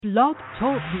Blog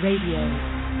Talk Radio.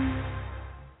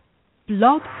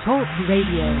 Blog Talk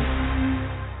Radio.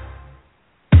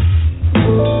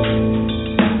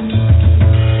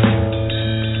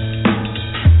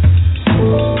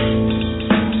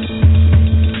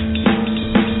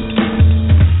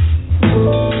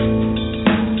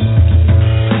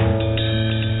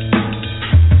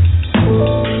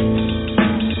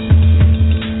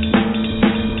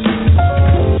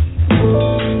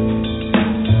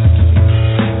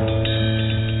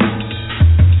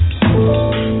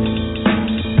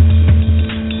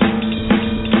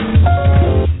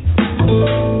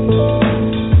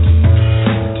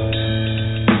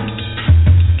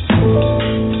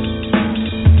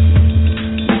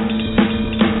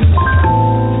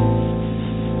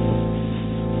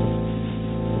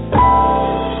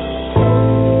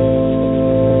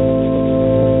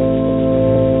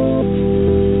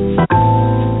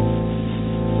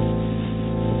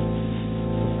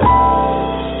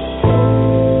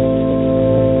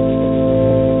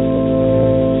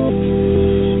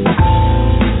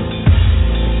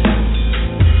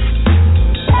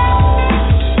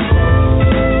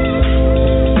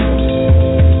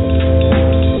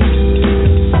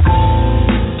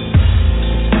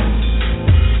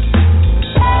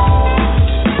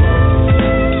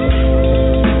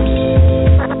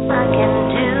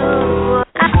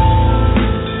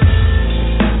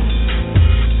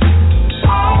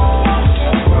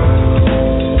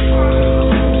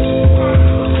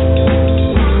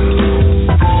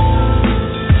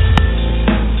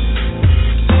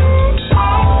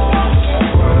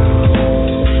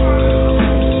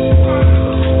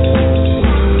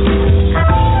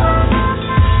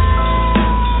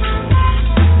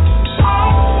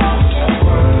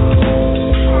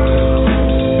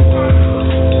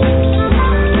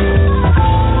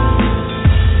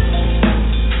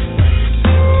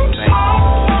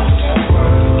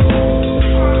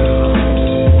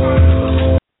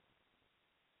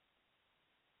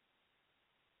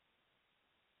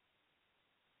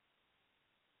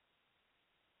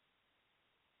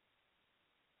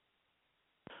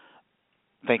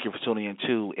 Thank you for tuning in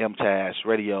to MTAS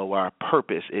Radio, where our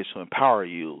purpose is to empower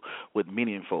you with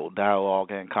meaningful dialogue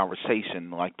and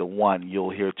conversation like the one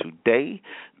you'll hear today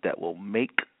that will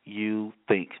make you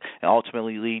think and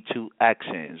ultimately lead to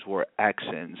actions where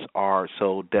actions are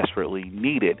so desperately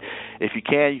needed. If you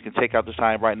can take out the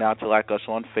time right now to like us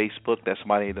on Facebook. That's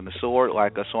My Name and the Sword.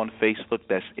 Like us on Facebook.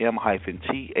 That's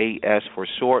M-TAS for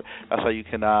short. That's how you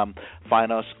can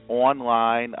find us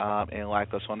online and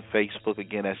like us on Facebook.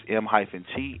 Again, that's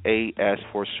M-TAS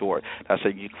for short. That's how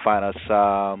you can find us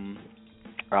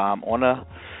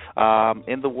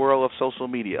in the world of social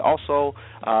media. Also,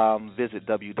 visit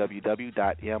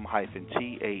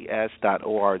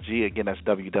www.m-tas.org. Again, that's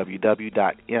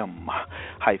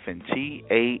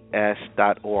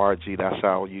www.m-tas.org. That's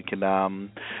how you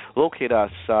can locate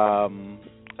us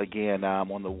again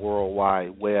on the World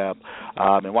Wide Web.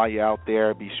 And while you're out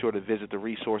there, be sure to visit the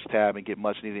resource tab and get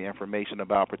much needed information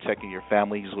about protecting your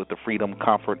families with the freedom,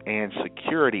 comfort, and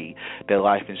security that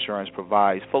life insurance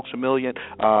provides. Folks,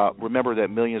 remember that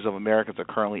millions of Americans are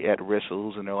currently at risk of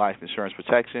losing their life insurance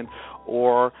protection,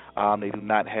 or they do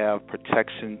not have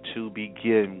protection to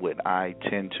begin with. I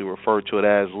tend to refer to it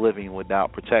as living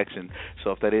without protection.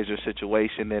 So if that is your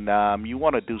situation, then you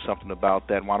want to do something about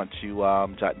that, why don't you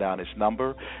jot down this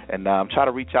number and try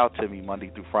to reach out to me Monday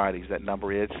through Fridays. That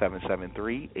number is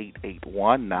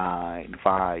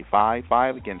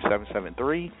 773-881-9555. Again,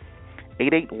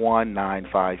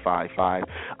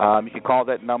 773-881-9555. You can call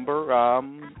that number,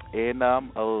 and a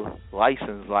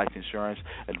licensed life insurance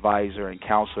advisor and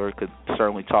counselor could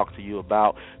certainly talk to you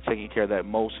about taking care of that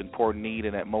most important need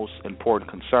and that most important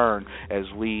concern as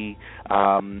we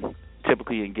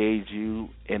typically engage you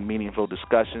in meaningful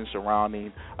discussions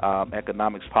surrounding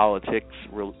economics, politics,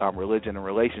 religion, and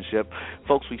relationship.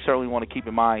 Folks, we certainly want to keep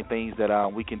in mind things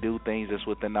that we can do, things that's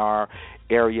within our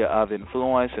area of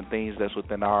influence, and things that's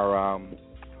within our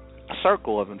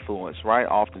circle of influence, right?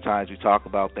 Oftentimes we talk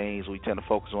about things, we tend to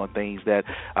focus on things that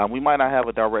we might not have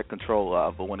a direct control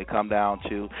of, but when it comes down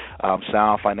to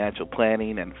sound financial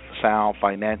planning and sound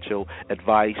financial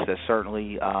advice, that's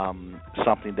certainly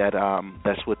something that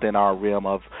that's within our realm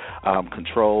of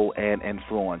control and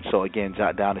influence. So again,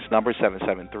 jot down this number,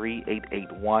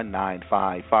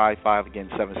 773-881-9555. Again,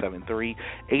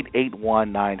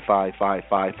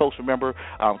 773-881-9555. Folks, remember,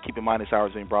 keep in mind this hour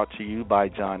is being brought to you by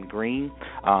John Green,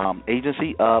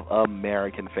 Agency of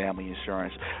American Family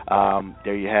Insurance.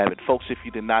 There you have it. Folks, if you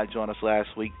did not join us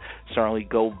last week, certainly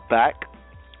go back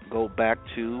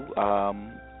to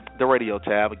the radio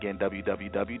tab, again,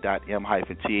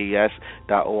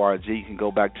 www.m-tas.org. You can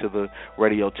go back to the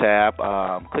radio tab,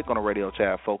 click on the radio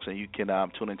tab, folks, and you can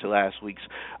tune into last week's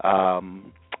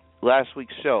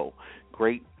show.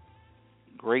 Great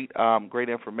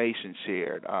information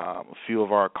shared. A few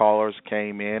of our callers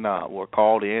came in, were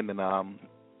called in, and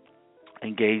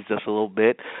engaged us a little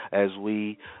bit as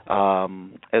we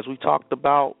talked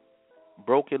about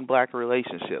broken black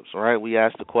relationships, right? We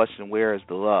asked the question, where is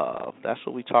the love? That's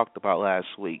what we talked about last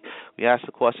week. We asked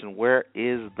the question, where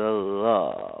is the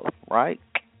love, right?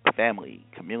 Family,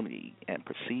 community, and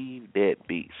perceived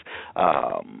deadbeats.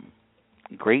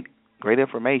 Great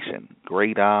information.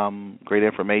 Great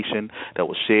information that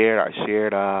was shared. I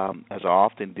shared, as I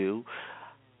often do,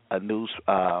 a news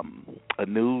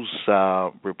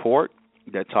report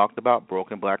that talked about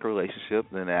broken black relationships,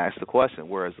 and asked the question,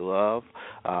 where is the love?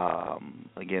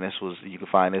 Again, you can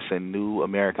find this in New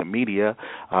American Media.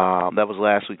 That was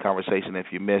last week's conversation. If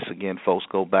you missed, again, folks,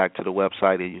 go back to the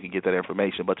website and you can get that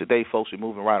information. But today, folks, we're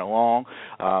moving right along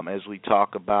as we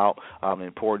talk about the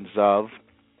importance of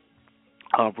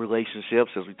relationships,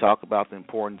 as we talk about the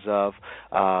importance of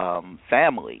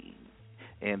family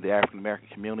in the African American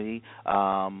community.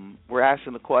 We're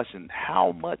asking the question,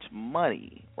 how much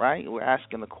money, right? We're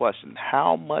asking the question,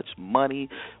 how much money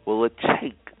will it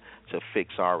take to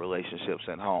fix our relationships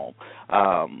at home?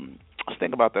 Let's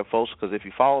think about that, folks, because if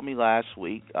you followed me last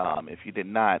week, if you did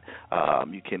not,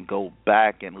 you can go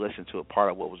back and listen to a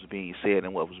part of what was being said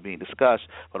and what was being discussed.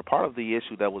 But a part of the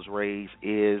issue that was raised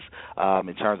is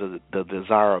in terms of the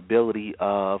desirability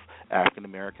of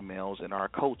African-American males in our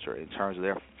culture, in terms of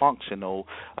their functional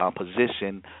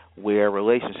position where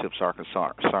relationships are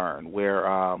concerned,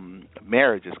 where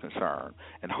marriage is concerned,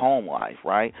 and home life,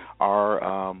 right?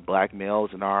 Our black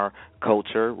males in our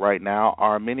culture right now,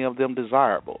 are many of them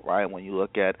desirable, right? When you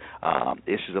look at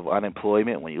issues of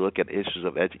unemployment, when you look at issues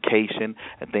of education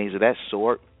and things of that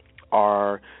sort,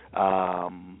 are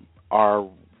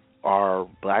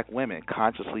black women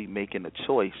consciously making the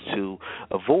choice to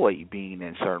avoid being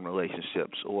in certain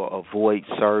relationships or avoid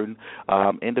certain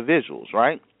individuals,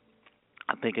 right?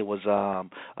 I think it was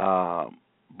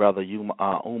Brother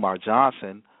Umar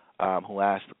Johnson who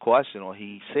asked the question, or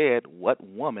he said, what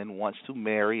woman wants to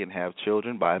marry and have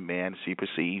children by a man she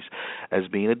perceives as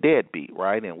being a deadbeat,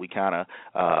 right? And we kind of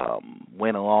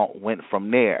went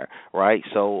from there, right?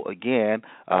 So, again,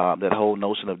 that whole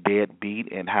notion of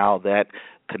deadbeat and how that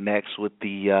connects with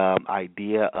the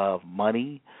idea of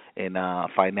money and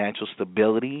financial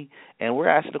stability. And we're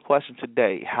asking the question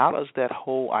today, how does that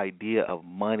whole idea of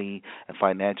money and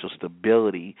financial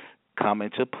stability come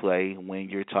into play when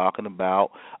you're talking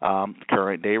about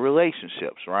current day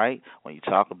relationships, right? When you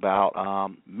talk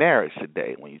about marriage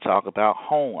today, when you talk about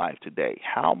home life today,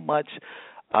 how much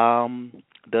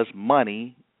does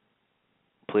money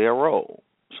play a role?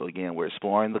 So again, we're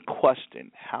exploring the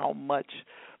question, how much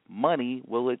money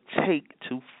will it take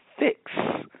to fix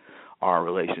our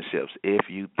relationships? If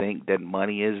you think that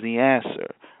money is the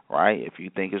answer, right? If you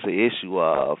think it's an issue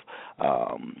of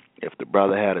if the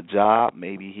brother had a job,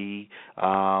 maybe he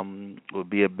would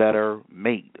be a better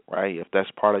mate, right? If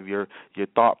that's part of your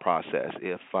thought process.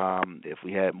 If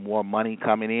we had more money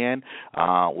coming in,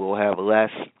 we'll have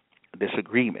less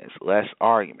disagreements, less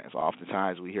arguments.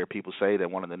 Oftentimes we hear people say that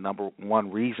one of the number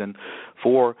one reason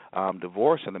for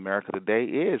divorce in America today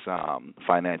is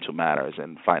financial matters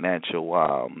and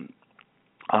financial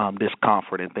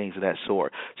discomfort and things of that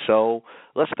sort. So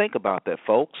let's think about that,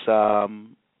 folks.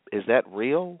 Is that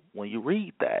real when you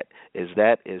read that? Is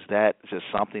that just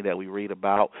something that we read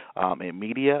about in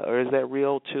media, or is that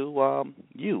real to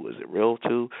you? Is it real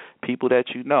to people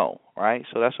that you know, right?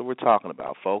 So that's what we're talking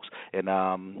about, folks. And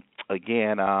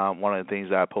again, one of the things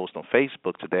that I post on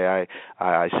Facebook today,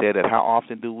 I said that how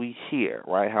often do we hear,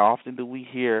 right? How often do we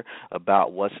hear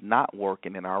about what's not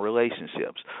working in our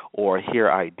relationships, or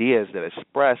hear ideas that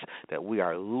express that we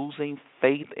are losing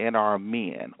faith in our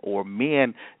men, or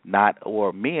men not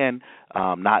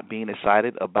being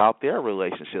excited about their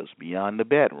relationships beyond the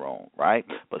bedroom, right?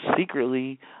 But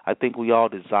secretly, I think we all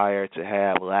desire to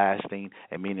have lasting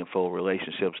and meaningful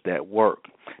relationships that work,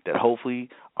 that hopefully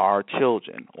our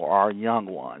children or our young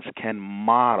ones can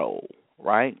model,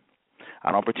 right?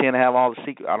 I don't pretend to have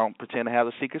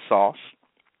the secret sauce.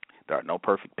 There are no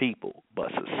perfect people,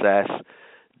 but success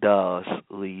does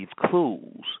leave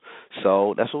clues.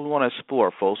 So that's what we want to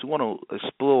explore, folks. We want to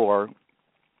explore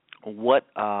what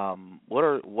are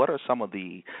some of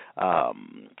the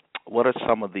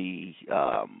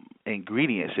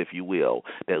ingredients, if you will,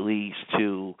 that leads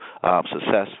to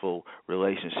successful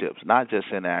relationships, not just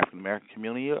in the African American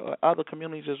community, or other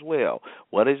communities as well.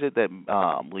 What is it that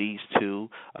leads to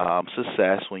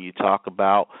success when you talk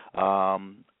about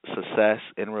success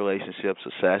in relationships,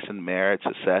 success in marriage,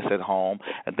 success at home,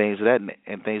 and things of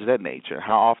that nature?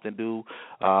 How often do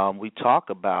we talk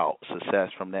about success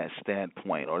from that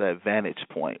standpoint or that vantage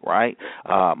point, right?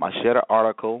 I shared an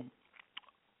article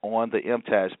on the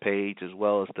MTAS page as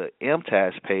well as the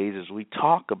MTAS page as we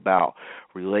talk about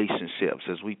relationships,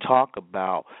 as we talk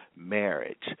about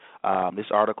marriage. This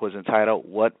article is entitled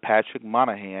 "What Patrick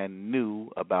Monahan Knew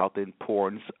About the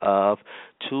Importance of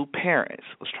Two Parents."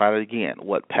 Let's try it again.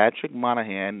 What Patrick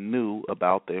Monahan knew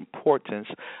about the importance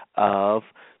of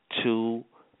two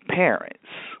parents.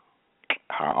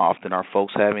 How often are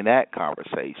folks having that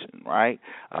conversation, right?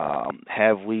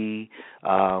 Have we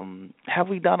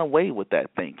done away with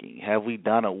that thinking? Have we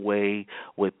done away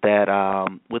with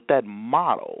that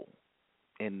model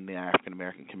in the African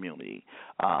American community?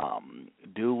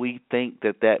 Do we think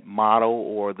that model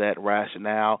or that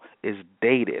rationale is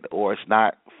dated, or it's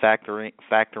not factoring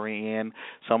in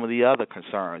some of the other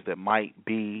concerns that might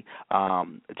be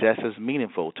just as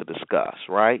meaningful to discuss,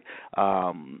 right?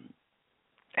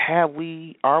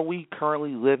 Are we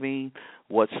currently living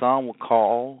what some would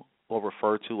call or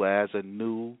refer to as a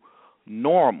new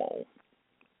normal?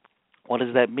 What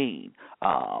does that mean?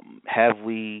 Have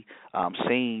we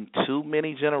seen too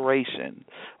many generations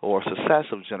or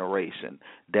successive generation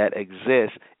that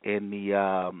exist in the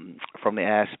from the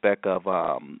aspect of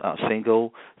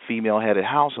single female-headed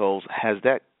households? Has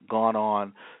that gone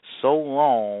on so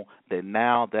long that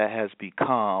now that has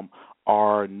become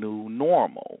our new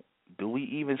normal? Do we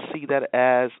even see that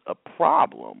as a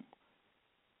problem,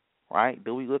 right?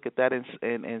 Do we look at that and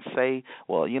say,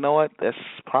 well, you know what, that's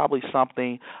probably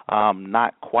something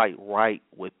not quite right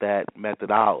with that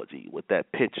methodology, with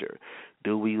that picture?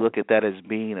 Do we look at that as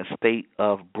being a state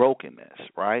of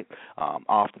brokenness, right?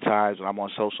 Oftentimes when I'm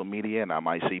on social media and I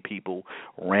might see people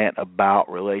rant about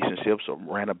relationships or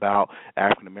rant about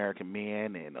African-American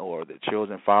men or the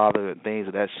children's father and things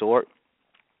of that sort,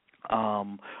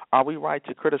 are we right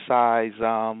to criticize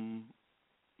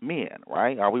men,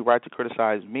 right? Are we right to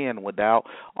criticize men without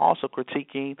also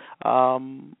critiquing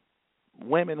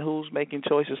women who's making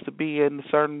choices to be in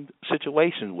certain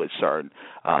situations with certain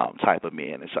type of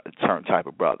men and certain type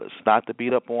of brothers? Not to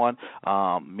beat up on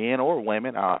men or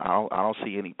women. I don't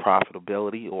see any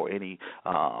profitability or any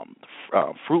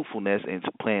fruitfulness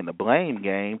into playing the blame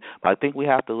game. But I think we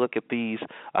have to look at these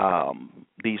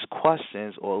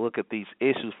questions or look at these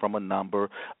issues from a number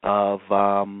of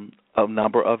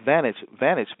vantage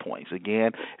points.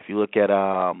 Again, if you look at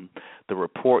the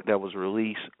report that was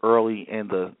released early in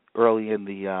the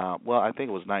I think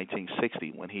it was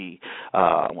 1960 when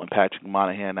Patrick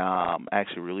Monahan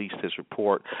actually released his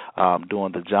report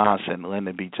during the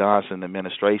Lyndon B. Johnson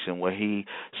administration, where he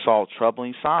saw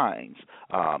troubling signs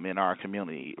in our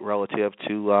community relative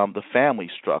to the family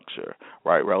structure,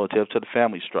 right? Relative to the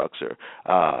family structure,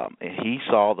 and he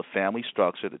saw the family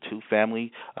structure, the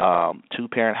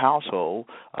two-parent household,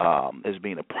 as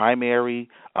being a primary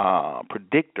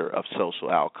predictor of social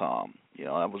outcome. You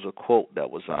know, that was a quote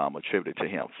that was attributed to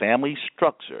him. Family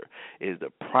structure is the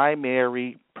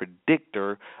primary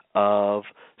predictor of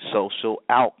social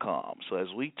outcome. So as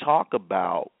we talk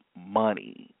about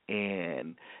money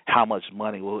and how much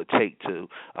money will it take to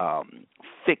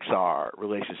fix our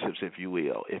relationships, if you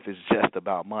will, if it's just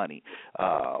about money,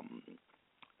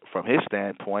 from his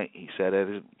standpoint, he said that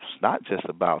it's not just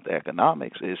about the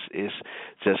economics. It's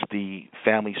just the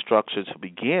family structure to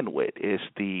begin with. It's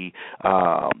the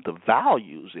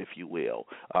values, if you will,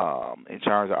 in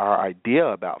terms of our idea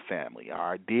about family,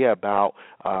 our idea about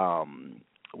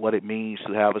what it means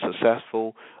to have a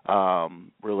successful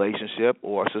relationship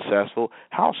or a successful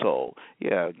household.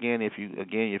 Yeah, if you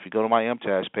go to my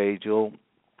MTAS page, you'll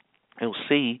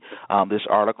see this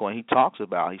article, and he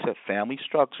said family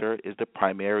structure is the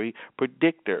primary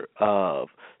predictor of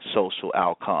social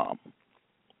outcome.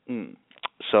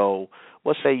 So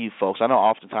what say you folks? I know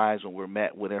oftentimes when we're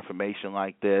met with information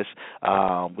like this,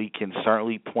 we can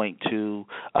certainly point to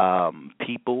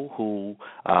people who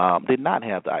did not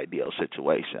have the ideal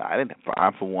situation. I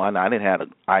didn't have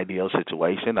an ideal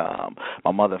situation.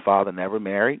 My mother and father never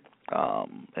married.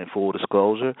 In full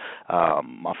disclosure,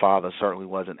 my father certainly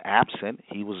wasn't absent.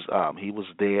 He was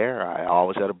there. I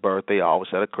always had a birthday. I always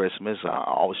had a Christmas. I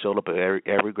always showed up at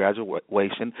every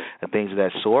graduation and things of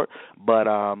that sort. But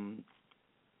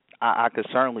I could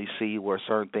certainly see where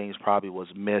certain things probably was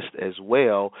missed as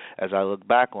well as I look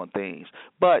back on things.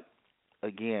 But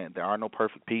again, there are no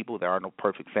perfect people, there are no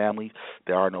perfect families,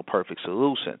 there are no perfect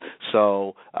solutions.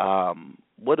 So,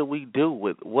 what do we do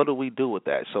with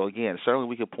that? So again, certainly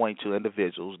we could point to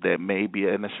individuals that may be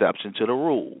an exception to the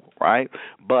rule, right?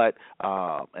 But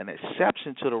an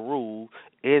exception to the rule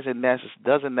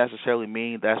doesn't necessarily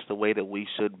mean that's the way that we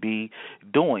should be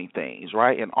doing things,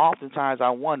 right? And oftentimes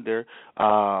I wonder,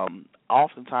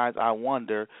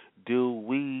 do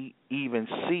we even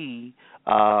see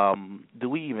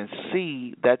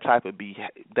that type of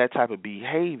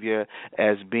behavior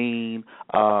as being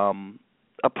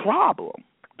a problem?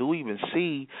 Do we even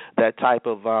see that type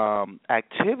of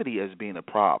activity as being a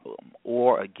problem?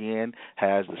 Or, again,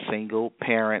 has the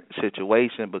single-parent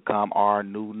situation become our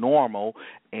new normal?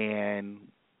 And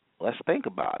let's think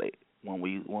about it. When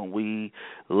we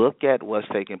look at what's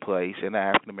taking place in the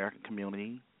African-American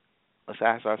community, let's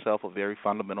ask ourselves a very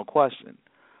fundamental question.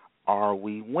 Are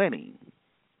we winning?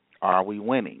 Are we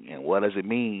winning? And what does it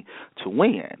mean to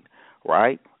win,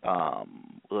 right?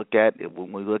 When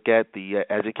we look at the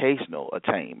educational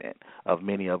attainment of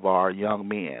many of our young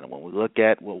men, when we look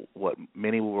at what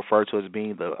many will refer to as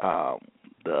being the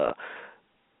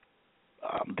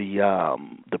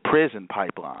prison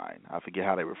pipeline. I forget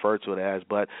how they refer to it as,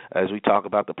 but as we talk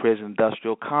about the prison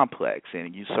industrial complex,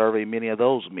 and you survey many of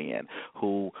those men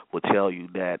who will tell you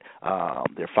that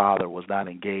their father was not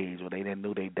engaged, or they didn't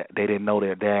know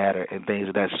their dad, and things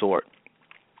of that sort.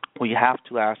 We have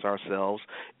to ask ourselves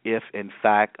if, in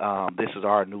fact, this is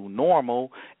our new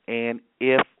normal, and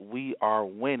if we are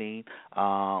winning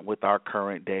with our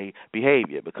current day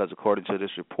behavior. Because according to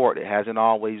this report, it hasn't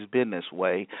always been this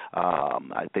way.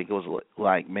 I think it was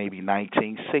like maybe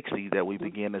 1960 that we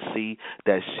began to see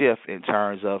that shift in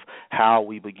terms of how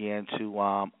we began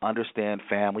to understand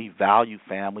family, value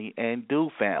family, and do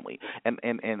family. And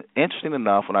interesting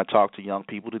enough, when I talk to young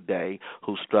people today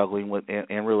who's struggling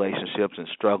in relationships and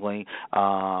struggling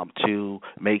to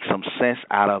make some sense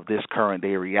out of this current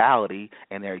day reality,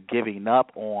 and they're giving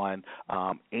up on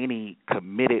any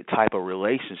committed type of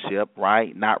relationship,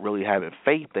 right? Not really having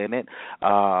faith in it.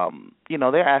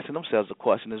 They're asking themselves a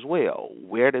question as well.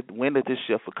 When did this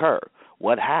shift occur?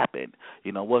 What happened?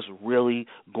 What's really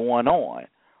going on?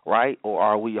 Right? Or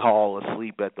are we all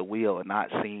asleep at the wheel and not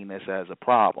seeing this as a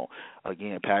problem?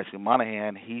 Again, Patrick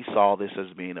Monahan, he saw this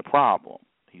as being a problem.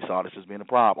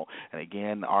 And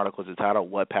again, the article is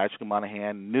entitled "What Patrick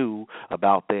Monahan Knew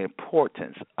About the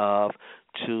Importance of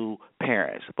Two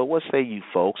Parents." But what say you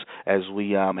folks as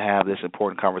we have this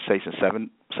important conversation?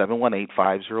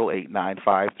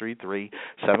 718-508-9533,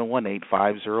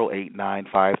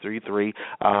 718-508-9533.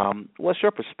 What's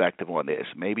your perspective on this?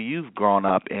 Maybe you've grown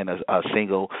up in a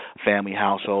single-family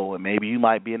household, and maybe you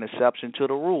might be an exception to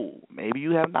the rule. Maybe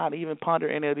you have not even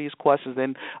pondered any of these questions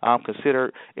and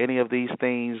considered any of these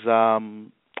things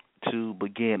to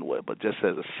begin with. But just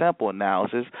as a simple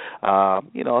analysis,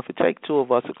 if it takes two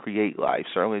of us to create life,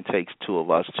 certainly it takes two of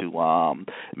us to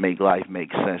make life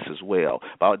make sense as well.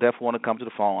 But I definitely want to come to the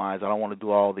phone lines. I don't want to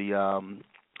do all the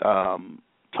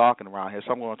talking around here,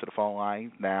 so I'm going to the phone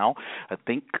lines now. I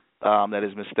think that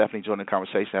is Miss Stephanie joining the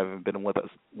conversation. I haven't been with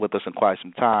us in quite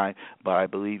some time, but I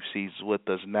believe she's with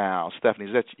us now. Stephanie,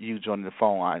 is that you joining the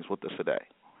phone lines with us today?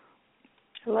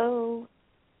 Hello.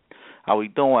 How we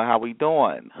doing?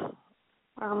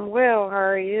 I'm well. How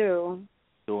are you?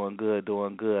 Doing good.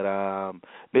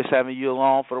 Miss having you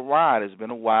along for the ride. It's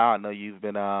been a while. I know you've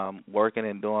been working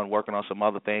on some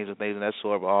other things and things of that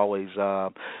sort, but always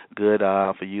good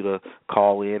for you to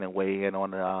call in and weigh in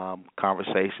on the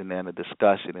conversation and the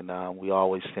discussion. And we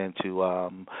always tend to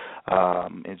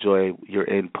enjoy your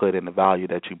input and the value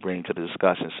that you bring to the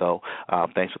discussion. So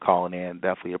thanks for calling in.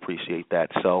 Definitely appreciate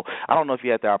that. So I don't know if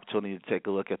you had the opportunity to take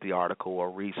a look at the article or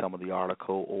read some of the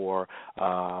article, or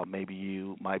maybe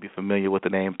you might be familiar with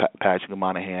the name Patrick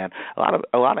Monahan. A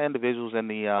lot of individuals in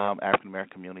the African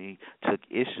American community took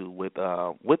issue with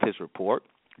his report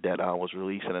that was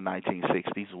released in the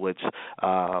 1960s, which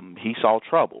he saw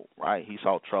trouble, right? He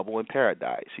saw trouble in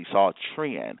paradise. He saw a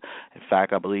trend. In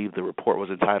fact, I believe the report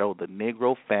was entitled "The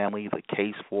Negro Family: The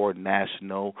Case for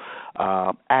National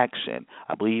Action."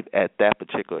 I believe at that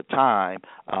particular time,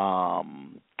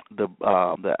 the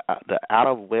out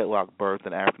of wedlock birth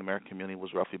in the African American community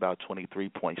was roughly about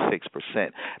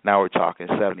 23.6%. Now we're talking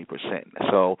 70%.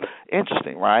 So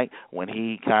interesting, right? When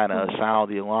he kind of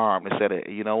sounded the alarm and said,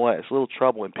 "You know what? It's a little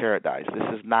trouble in paradise. This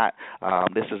is not a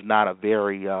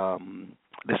very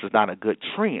this is not a good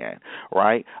trend,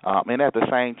 right? And at the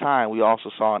same time, we also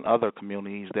saw in other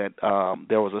communities that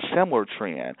there was a similar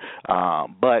trend,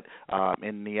 but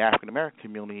in the African American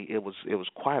community, it was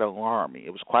quite alarming.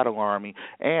 It was quite alarming,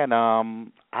 and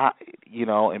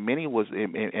and many was,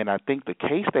 and I think the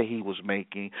case that he was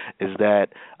making is that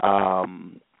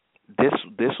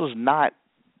this was not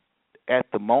at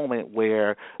the moment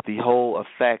where the whole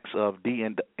effects of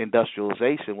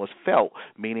deindustrialization was felt,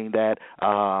 meaning that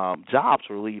jobs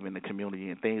were leaving the community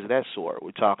and things of that sort.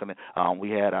 We're talking,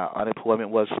 we had unemployment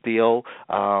was still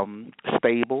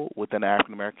stable within the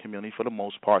African American community, for the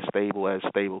most part, stable as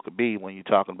stable could be when you're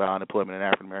talking about unemployment in the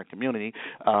African American community.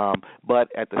 But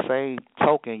at the same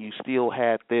token, you still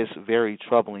had this very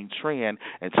troubling trend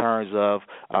in terms of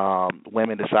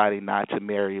women deciding not to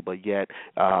marry, but yet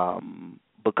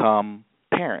become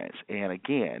parents. And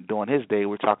again, during his day,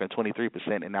 we're talking 23%,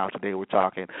 and now today we're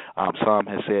talking, some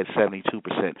have said 72%.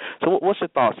 So what's your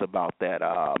thoughts about that?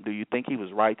 Do you think he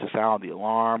was right to sound the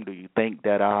alarm? Do you think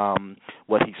that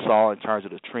what he saw in terms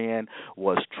of the trend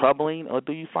was troubling, or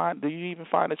do you even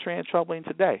find the trend troubling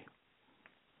today?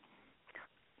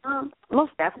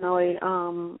 Most definitely.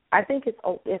 I think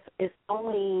it's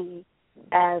only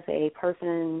as a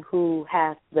person who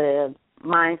has the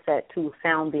mindset to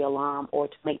sound the alarm or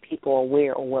to make people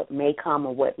aware of what may come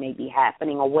or what may be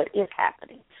happening or what is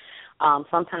happening.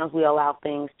 Sometimes we allow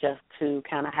things just to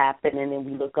kind of happen, and then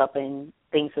we look up and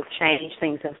things have changed.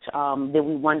 Then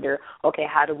we wonder, okay,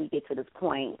 how do we get to this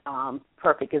point?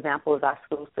 Perfect example is our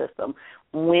school system.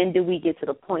 When do we get to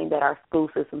the point that our school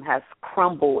system has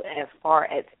crumbled as far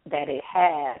as that it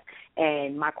has?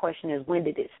 And my question is, when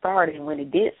did it start? And when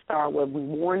it did start, were we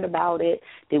warned about it?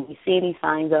 Did we see any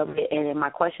signs of it? And then my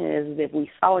question is, if we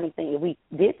saw anything,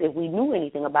 if we knew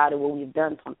anything about it, would we have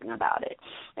done something about it?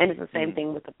 And it's the same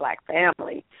thing with the black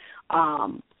family.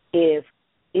 If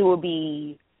it would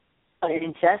be an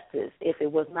injustice if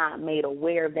it was not made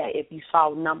aware that if you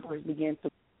saw numbers begin to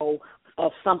grow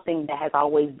of something that has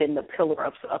always been a pillar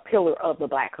of the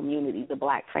black community, the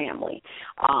black family.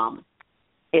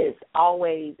 It's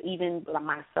always, even by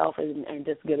myself, and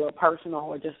just get a little personal,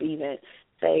 or just even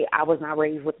say I was not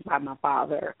raised by my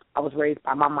father. I was raised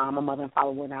by my mom. My mother and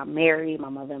father were not married. My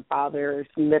mother and father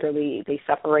literally, they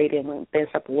separated, went their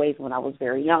separate ways when I was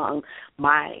very young.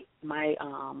 My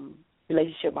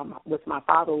relationship with my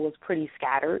father was pretty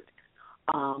scattered.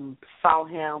 Saw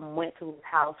him, went to his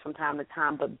house from time to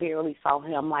time, but barely saw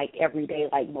him like every day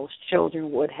like most children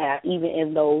would have, even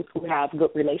in those who have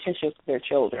good relationships with their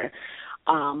children.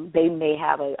 They may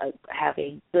have a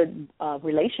good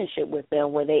relationship with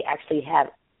them where they actually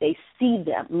they see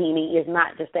them, meaning it's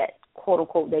not just that quote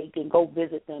unquote they can go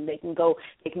visit them, they can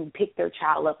pick their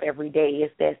child up every day.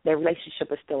 It's that their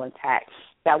relationship is still intact.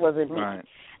 That wasn't me. Right.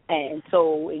 And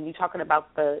so, and you're talking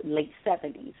about the late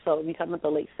 70s. So you're talking about the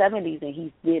late 70s,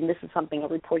 and this is a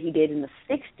report he did in the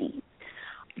 60s.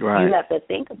 Right. You have to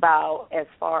think about, as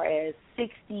far as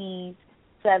 60s,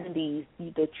 70s,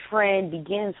 the trend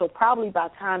begins. So probably by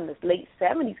the time the late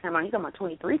 70s came out, he's talking about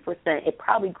 23%, it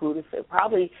probably grew to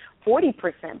probably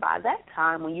 40% by that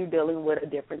time, when you're dealing with a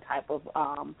different type of,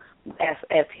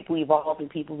 as people evolve and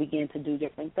people begin to do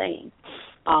different things.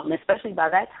 Especially by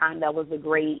that time, that was the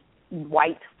great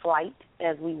white flight,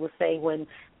 as we would say, when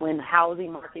the housing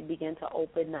market began to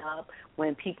open up,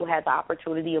 when people had the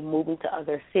opportunity of moving to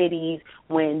other cities,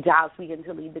 when jobs began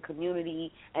to leave the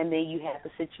community, and then you had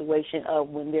the situation of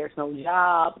when there's no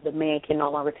job, the man can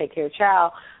no longer take care of the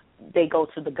child, they go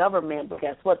to the government, but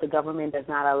guess what? The government does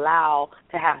not allow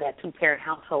to have that two-parent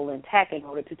household intact in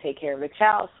order to take care of the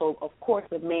child. So, of course,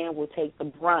 the man will take the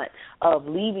brunt of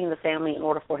leaving the family in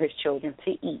order for his children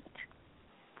to eat.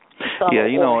 So yeah,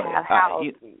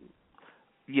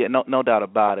 no doubt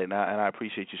about it, and I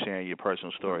appreciate you sharing your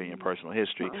personal story and your personal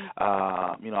history.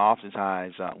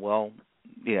 Oftentimes,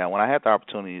 when I had the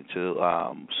opportunity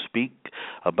to speak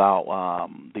about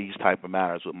these type of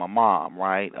matters with my mom,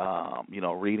 right?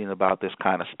 Reading about this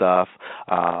kind of stuff,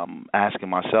 asking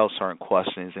myself certain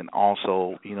questions, and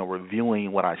also,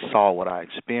 reviewing what I saw, what I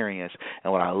experienced,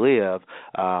 and what I lived.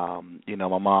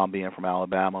 My mom being from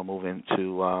Alabama, moving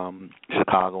to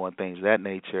Chicago and things of that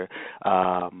nature.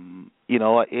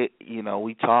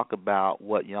 We talk about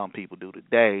what young people do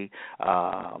today,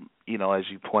 as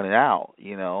you pointed out,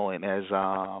 and as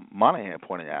Monahan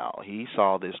pointed out, he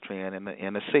saw this trend in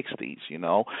the 60s.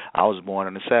 I was born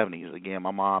in the 70s. Again,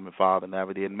 my mom and father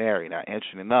never did marry. Now,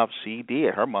 interesting enough, she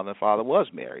did. Her mother and father was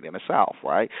married in the South,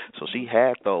 right? So she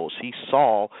had those. She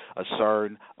saw a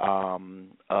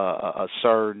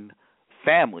certain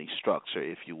family structure,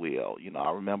 if you will. You know,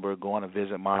 I remember going to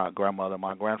visit my grandmother,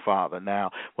 my grandfather.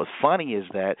 Now, what's funny is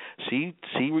that she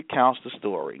recounts the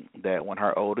story that when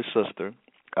her older sister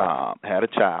had a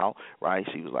child, right?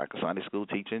 She was like a Sunday school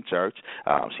teacher in church.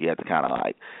 She had to kind of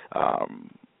like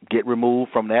get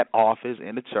removed from that office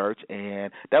in the church,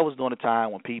 and that was during the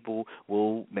time when people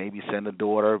will maybe send a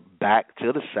daughter back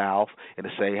to the South and to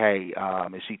say, hey,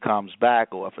 if she comes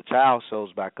back or if a child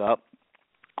shows back up,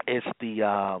 it's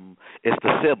the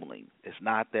sibling. It's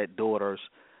not that daughter's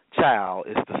child,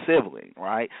 it's the sibling,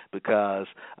 right? Because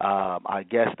I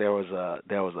guess there was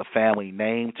a family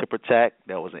name to protect,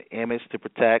 there was an image to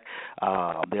protect,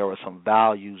 there were some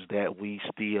values that we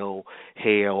still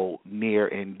held near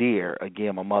and dear.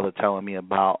 Again, my mother telling me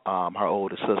about her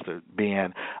older sister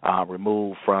being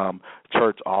removed from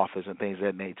church office and things of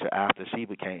that nature after she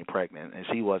became pregnant and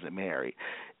she wasn't married.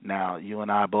 Now, you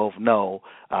and I both know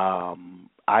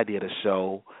I did a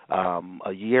show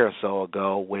a year or so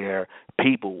ago where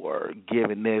people were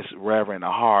giving this reverend a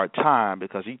hard time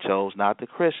because he chose not to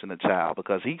christen the child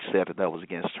because he said that was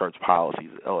against church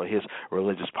policies or his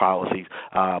religious policies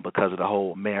because of the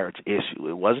whole marriage issue.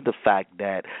 It wasn't the fact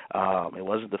that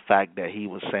he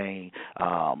was saying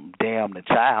damn the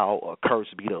child or curse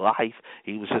be the life.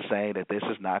 He was just saying that this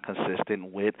is not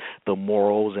consistent with the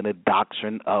morals and the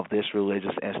doctrine of this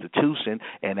religious institution,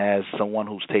 and as someone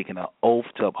who's taken an oath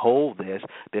to uphold this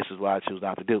is what I choose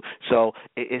not to do. So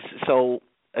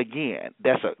again,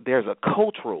 there's a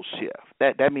cultural shift.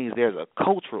 That means there's a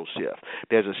cultural shift.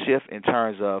 There's a shift in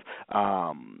terms of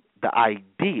the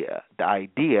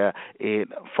idea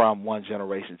from one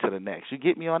generation to the next. You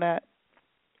get me on that?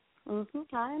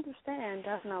 I understand,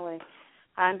 definitely.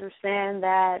 I understand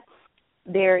that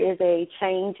there is a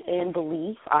change in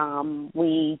belief.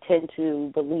 We tend to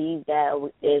believe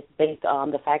that it's based on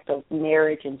the fact of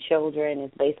marriage and children.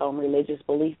 It's based on religious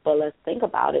belief. But let's think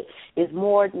about it. It's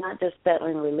more not just set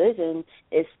in religion.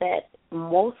 It's set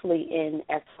mostly in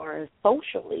as far as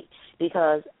socially.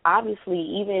 Because obviously,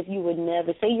 even if you would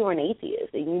never, say you're an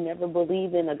atheist and you never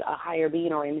believe in a higher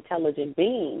being or an intelligent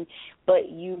being, but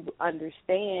you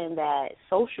understand that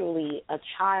socially a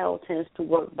child tends to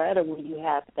work better when you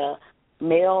have the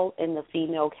male and the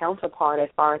female counterpart as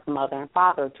far as mother and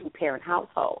father, two-parent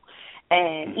household.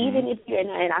 And even if you're,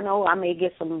 and I know I may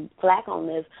get some flack on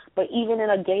this, but even in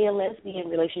a gay and lesbian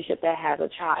relationship that has a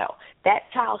child, that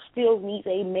child still needs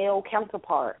a male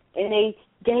counterpart. In a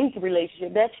gay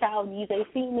relationship, that child needs a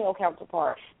female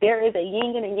counterpart. There is a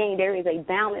yin and a yang. There is a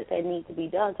balance that needs to be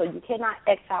done. So you cannot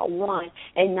X out one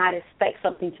and not expect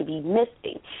something to be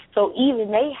missing. So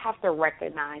even they have to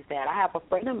recognize that. I have a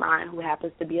friend of mine who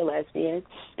happens to be a lesbian,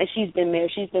 and she's been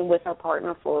married. She's been with her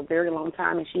partner for a very long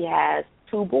time, and she has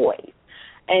 2 boys.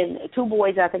 And 2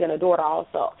 boys, I think, and a daughter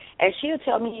also. And she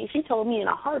told me in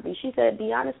a heartbeat, she said,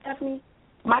 be honest, Stephanie,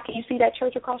 can you see that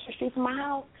church across the street from my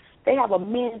house? They have a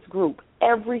men's group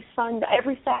every Sunday,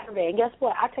 every Saturday. And guess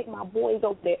what? I take my boys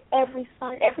over there every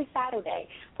Saturday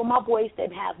for my boys to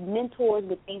have mentors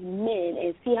with these men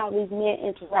and see how these men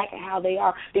interact and how they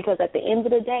are. Because at the end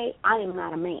of the day, I am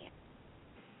not a man.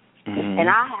 And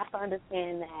I have to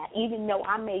understand that even though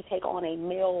I may take on a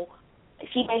male,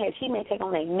 she may take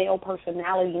on a male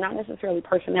personality, not necessarily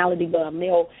personality, but a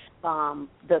male,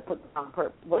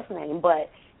 what's her name, but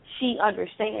she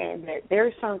understands that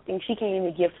there's something she can't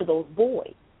even give to those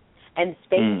boys. And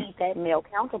they need that male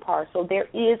counterpart. So there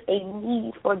is a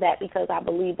need for that because I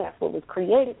believe that's what it was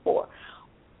created for.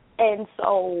 And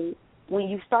so when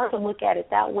you start to look at it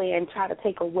that way and try to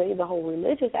take away the whole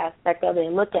religious aspect of it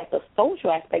and look at the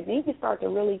social aspect, then you can start to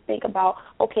really think about,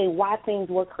 okay, why things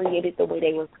were created the way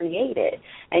they were created.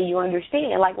 And you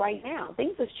understand, like right now,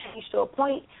 things have changed to a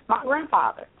point. My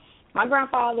grandfather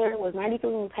was 93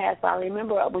 when he passed, but I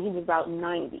remember when he was about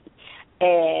 90.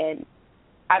 And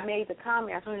I made the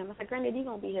comment, I told him, I said, Granddad, you're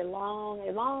going to be here long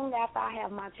after I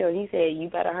have my children. He said, you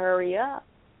better hurry up.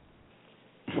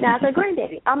 Now I said,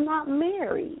 Granddaddy, I'm not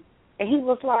married. And he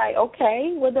was like,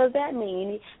 okay, what does that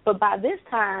mean? But by this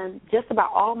time, just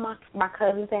about all my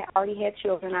cousins had already had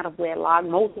children out of wedlock,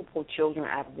 multiple children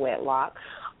out of wedlock,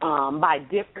 by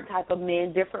different type of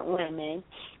men, different women.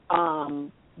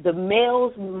 The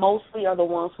males mostly are the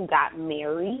ones who got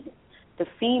married. The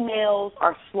females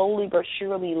are slowly but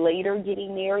surely later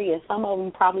getting married, and some of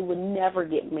them probably would never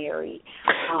get married.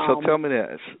 So tell me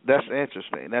this. That's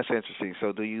interesting.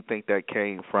 So do you think that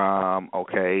came from,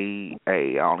 okay,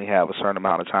 hey, I only have a certain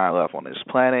amount of time left on this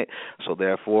planet, so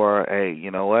therefore, hey, you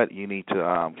know what, you need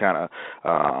to kind of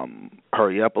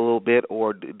hurry up a little bit,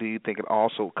 or do you think it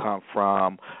also come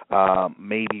from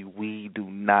maybe we do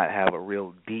not have a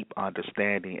real deep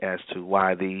understanding as to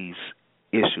why these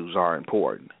issues are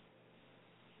important?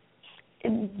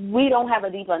 we don't have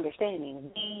a deep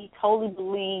understanding. We totally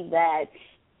believe that,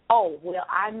 oh, well,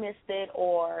 I missed it,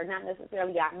 or not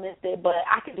necessarily I missed it, but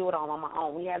I can do it all on my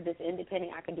own. We have this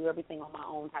independent, I can do everything on my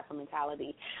own type of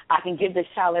mentality. I can give this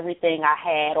child everything I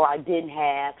had or I didn't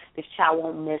have. This child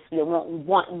won't miss me, won't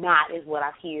want not is what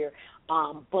I hear.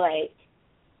 But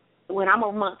when I'm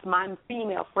amongst my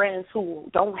female friends who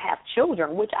don't have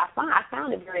children, which I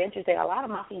found it very interesting. A lot of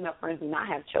my female friends do not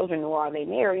have children, nor are they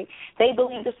married. They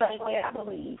believe the same way I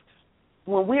believe.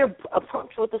 When we're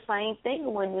approached with the same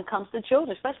thing when it comes to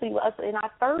children, especially us in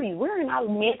our 30s, we're in our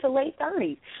mid to late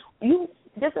 30s. You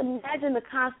just imagine the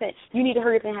constant, you need to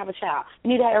hurry up and have a child. You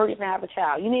need to hurry up and have a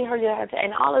child. You need to hurry up and have a child.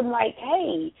 And all of them like,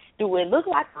 hey, do it look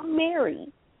like I'm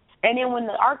married? And then when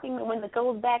the argument, when it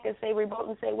goes back and say, revolt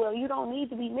and say, well, you don't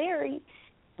need to be married.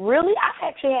 Really? I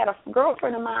actually had a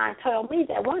girlfriend of mine tell me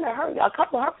that a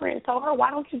couple of her friends told her,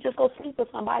 why don't you just go sleep with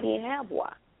somebody and have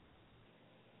one?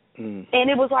 And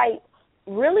it was like,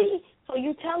 really? So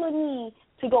you telling me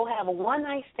to go have a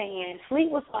one-night stand, sleep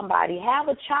with somebody, have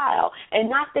a child, and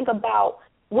not think about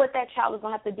what that child is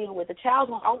going to have to deal with. The child's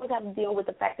going to always have to deal with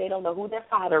the fact they don't know who their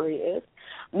father is,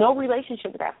 no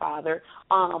relationship with that father,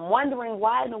 wondering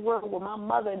why in the world would my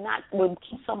mother would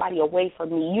keep somebody away from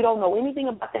me. You don't know anything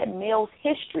about that male's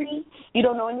history. You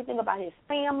don't know anything about his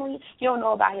family. You don't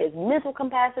know about his mental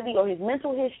capacity or his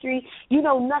mental history. You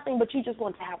know nothing, but you just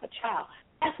want to have a child.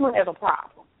 That's when there's a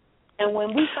problem. And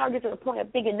when we start getting to the point of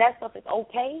thinking that stuff is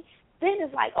okay, then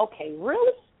it's like, okay,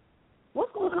 really?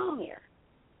 What's going on here?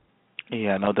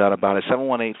 Yeah, no doubt about it.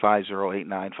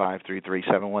 718-508-9533,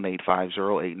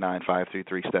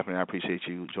 718-508-9533. Stephanie, I appreciate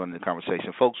you joining the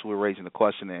conversation. Folks, we're raising the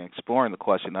question and exploring the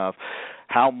question of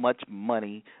how much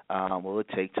money will it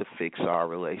take to fix our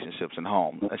relationships and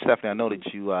home. And Stephanie, I know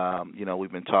that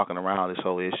we've been talking around this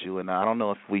whole issue, and I don't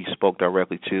know if we spoke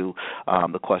directly to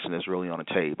the question that's really on the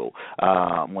table.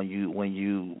 When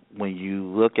you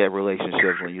look at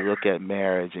relationships, when you look at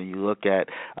marriage, and you look at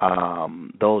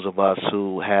those of us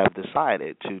who have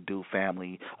decided to do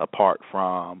family apart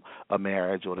from a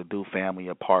marriage or to do family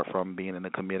apart from being in a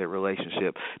committed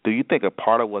relationship, do you think a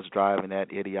part of what's driving that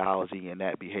ideology and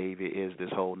that behavior is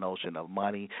this whole notion of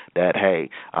money, that,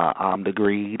 hey, I'm the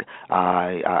greed,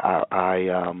 I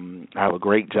have a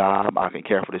great job, I can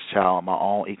care for this child on my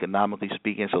own, economically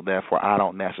speaking, so therefore I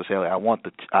don't necessarily, I want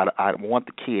the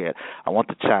kid, I want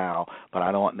the child, but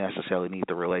I don't necessarily need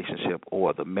the relationship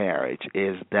or the marriage.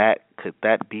 Could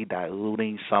that be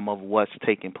diluting some of what's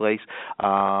taking place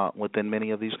within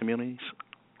many of these communities?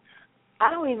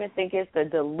 I don't even think it's the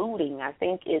diluting. I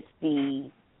think it's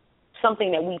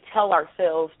something that we tell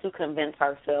ourselves to convince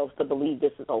ourselves to believe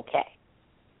this is okay.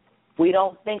 We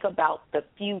don't think about the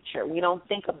future. We don't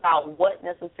think about what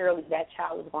necessarily that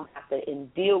child is going to have to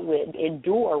endure,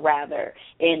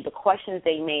 in the questions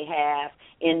they may have,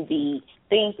 in the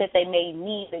things that they may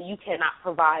need that you cannot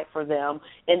provide for them,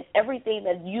 and everything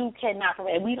that you cannot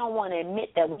provide. And we don't want to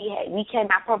admit that we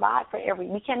cannot provide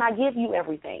we cannot give you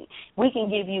everything. We can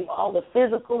give you all the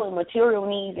physical and material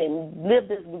needs and live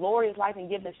this glorious life and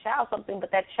give this child something,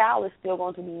 but that child is still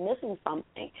going to be missing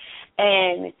something.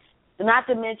 And not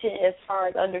to mention, as far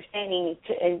as understanding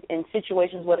in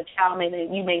situations where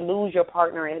you may lose your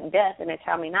partner in death and that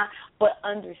child may not, but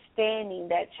understanding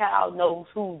that child knows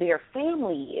who their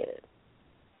family is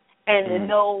and to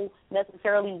know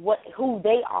necessarily who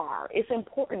they are. It's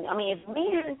important. I mean, if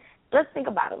men, let's think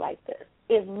about it like this.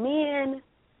 If men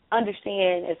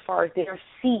understand as far as their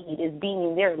seed as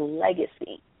being their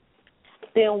legacy,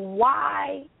 then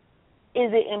why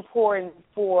is it important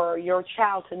for your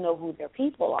child to know who their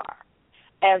people are,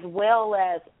 as well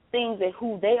as things that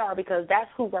who they are, because that's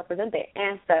who represent their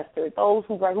ancestors, those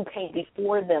who came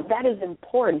before them. That is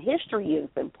important. History is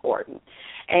important.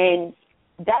 And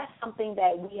that's something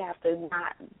that we have to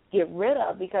not get rid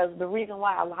of, because the reason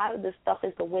why a lot of this stuff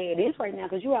is the way it is right now,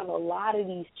 because you have a lot of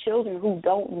these children who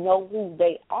don't know who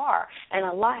they are, and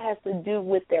a lot has to do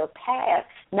with their past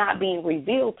not being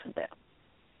revealed to them.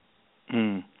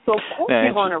 So, of course,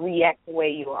 you're going to react the way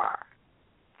you are.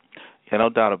 Yeah, no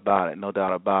doubt about it.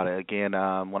 Again,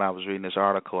 when I was reading this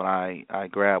article, and I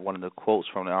grabbed one of the quotes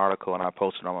from the article and I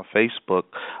posted it on my Facebook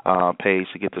page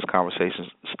to get this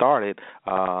conversation started.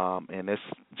 And this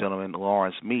gentleman,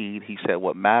 Lawrence Mead, he said,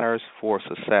 what matters for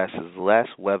success is less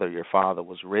whether your father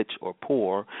was rich or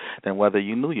poor than whether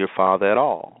you knew your father at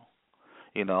all.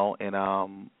 And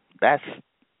that's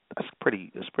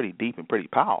pretty deep and pretty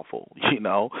powerful,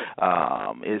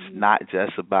 It's not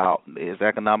just about, is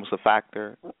economics a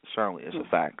factor? Certainly it's a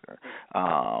factor.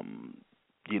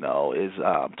 is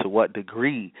to what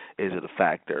degree is it a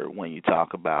factor when you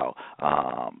talk about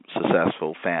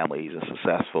successful families and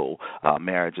successful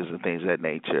marriages and things of that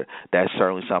nature? That's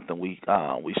certainly something we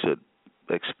should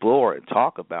explore and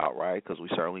talk about, right? Because we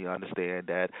certainly understand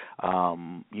that,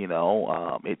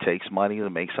 it takes money to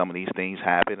make some of these things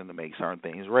happen and to make certain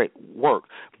things work.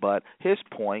 But his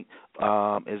point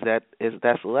is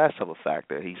that's less of a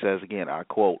factor. He says, again, I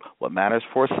quote, "What matters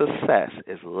for success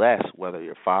is less whether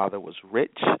your father was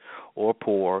rich or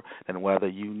poor than whether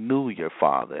you knew your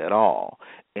father at all."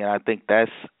 And I think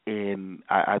that's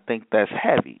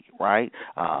heavy, right?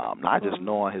 Not just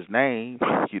knowing his name,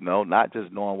 not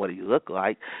just knowing what he looked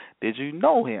like. Did you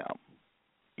know him?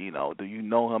 Do you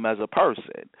know him as a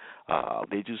person?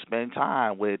 Did you spend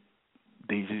time with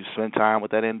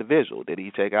that individual? Did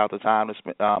he take out the time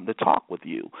to talk with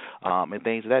you, and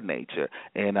things of that nature?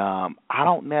 And I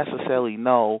don't necessarily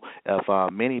know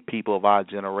if many people of our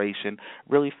generation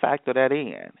really factor that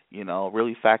in.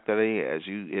 As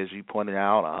you pointed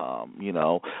out.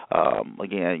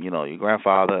 Again, your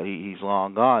grandfather, he's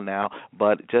long gone now,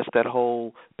 but just that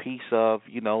whole piece of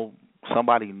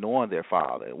somebody knowing their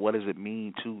father. What does it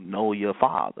mean to know your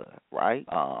father, right?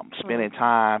 Spending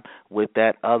time with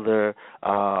that other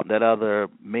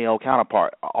male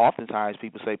counterpart. Oftentimes,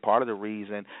 people say part of the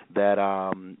reason that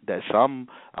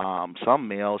some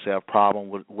males have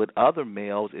problem with other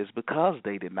males is because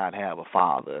they did not have a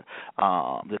father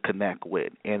to connect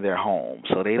with in their home,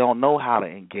 so they don't know how to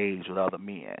engage with other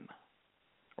men.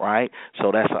 Right,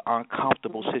 so that's an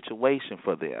uncomfortable situation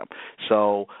for them.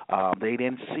 So they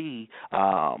didn't see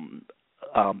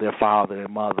their father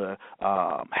and mother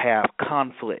have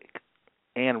conflict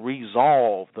and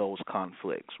resolve those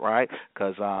conflicts, right?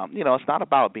 Because it's not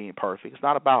about being perfect. It's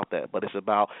not about that, but it's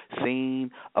about seeing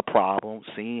a problem,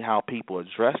 seeing how people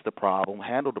address the problem,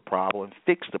 handle the problem, and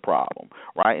fix the problem,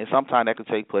 right? And sometimes that could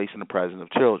take place in the presence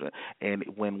of children. And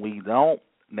when we don't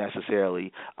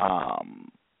necessarily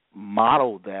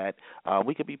model that,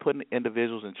 we could be putting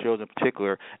individuals and children in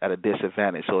particular at a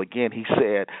disadvantage. So again, he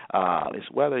said it's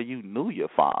whether you knew your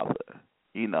father,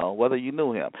 whether you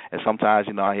knew him. And sometimes,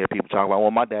 I hear people talk about,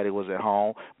 well, my daddy was at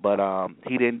home, but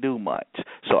he didn't do much.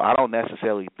 So I don't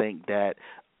necessarily think that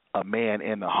a man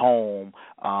in the home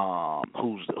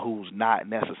who's not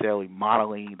necessarily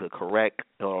modeling the correct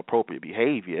or appropriate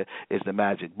behavior is the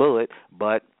magic bullet,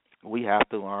 but we have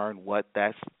to learn what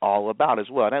that's all about as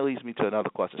well. And that leads me to another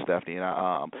question, Stephanie,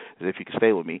 and if you can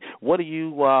stay with me. What do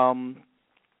you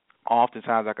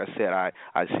oftentimes, like I said, I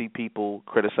see people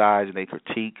criticize and they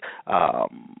critique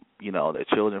their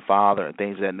children's father and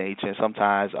things of that nature. And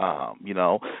sometimes,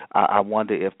 I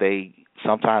wonder if they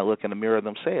sometimes look in the mirror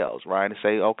themselves, right, and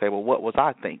say, okay, well, what was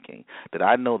I thinking? Did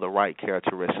I know the right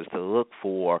characteristics to look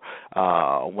for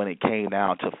when it came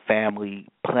down to family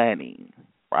planning?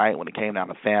 Right, when it came down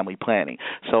to family planning.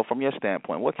 So from your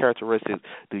standpoint, what characteristics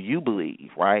do you believe,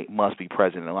 right, must be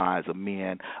present in the lives of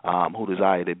men who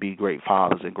desire to be great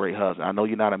fathers and great husbands? I know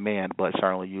you're not a man, but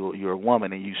certainly you're a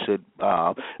woman, and you should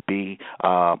be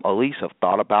at least have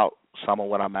thought about some of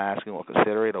what I'm asking or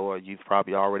consider it, or you've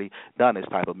probably already done this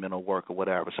type of mental work or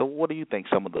whatever. So what do you think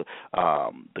some of the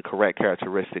correct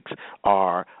characteristics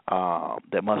are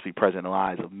that must be present in the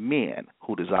lives of men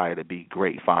who desire to be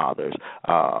great fathers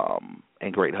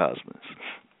and great husbands?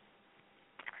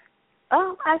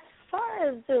 As far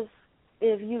as just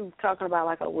if you talking about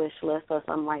like a wish list or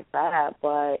something like that,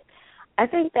 but I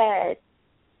think that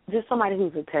just somebody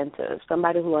who's attentive,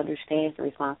 somebody who understands the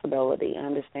responsibility,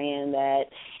 understand that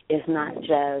it's not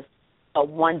just a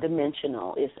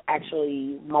one-dimensional. It's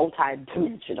actually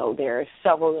multi-dimensional. There are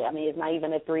several. I mean, it's not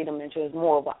even a three-dimensional. It's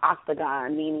more of an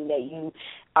octagon, meaning that you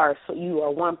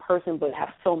are one person but have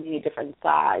so many different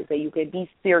sides that you can be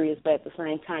serious, but at the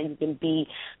same time you can be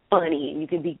funny and you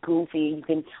can be goofy. You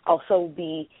can also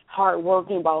be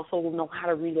hardworking, but also know how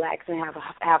to relax and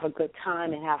have a good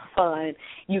time and have fun.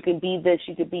 You can be this,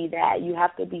 you can be that. You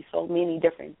have to be so many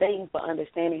different things, but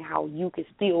understanding how you can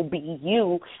still be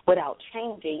you without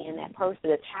changing, and that person,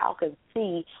 the child, can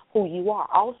see who you are.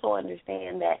 Also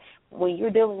understand that when you're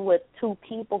dealing with two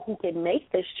people who can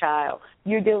make this child,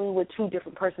 you're dealing with two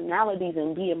different personalities,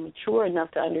 and being mature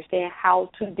enough to understand how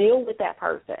to deal with that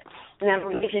person. And that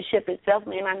relationship itself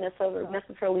may not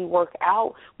necessarily work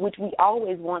out, which we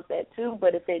always want that too,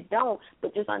 but if it don't,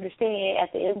 but just understand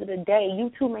at the end of the day, you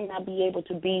two may not be able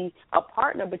to be a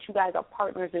partner, but you guys are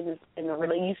partners in a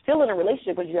relationship. You're still in a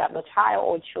relationship, but you have a child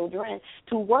or children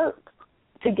to work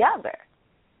together.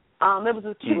 There was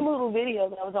a cute little video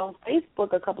that was on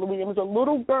Facebook a couple of weeks. It was a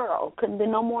little girl, couldn't be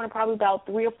no more than probably about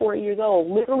 3 or 4 years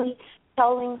old, literally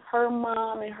telling her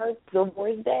mom and her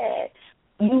divorced dad,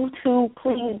 "You two,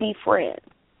 please be friends."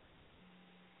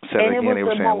 Say that again. They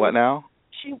were saying what now?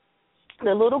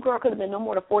 The little girl could have been no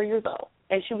more than 4 years old,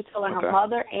 and she was telling her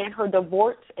mother and her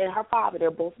divorce and her father,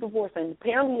 they're both divorced, and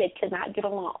apparently they could not get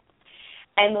along.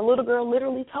 And the little girl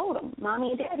literally told them, Mommy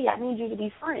and Daddy, I need you to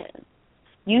be friends.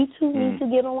 You two need to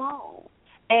get along.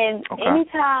 And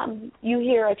anytime you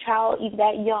hear a child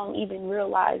that young even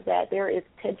realize that there is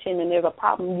tension and there's a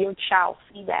problem, your child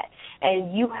see that.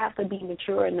 And you have to be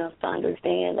mature enough to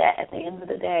understand that at the end of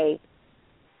the day,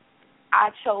 I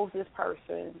chose this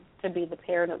person to be the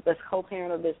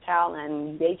co-parent of this child,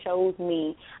 and they chose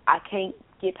me. I can't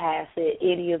get past it.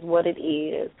 It is what it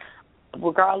is.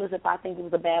 Regardless if I think it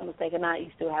was a bad mistake or not,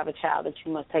 you still have a child that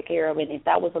you must take care of. And if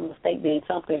that was a mistake, then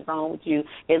something's wrong with you.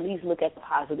 At least look at the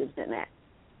positives in that.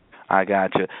 I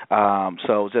got you.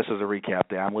 So just as a recap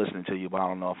there, I'm listening to you, but I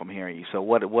don't know if I'm hearing you. So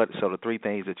so the three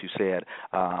things that you said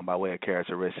by way of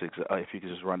characteristics, if you could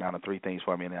just run down the three things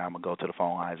for me, and then I'm going to go to the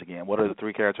phone lines again. What are the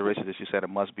three characteristics that you said that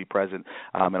must be present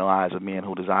in the lives of men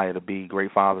who desire to be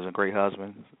great fathers and great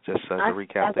husbands? Just as a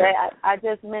recap there. I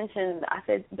just mentioned, I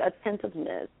said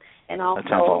attentiveness. And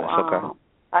also,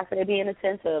 I said being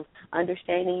attentive,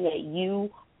 understanding that you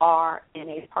are in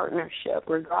a partnership,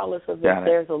 regardless of if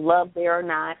there's a love there or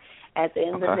not. At the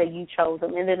end of the day, you chose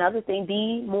them. And then another thing,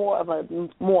 be more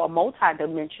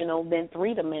multidimensional than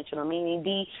three-dimensional, meaning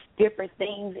be different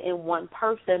things in one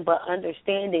person, but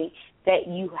understanding that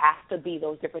you have to be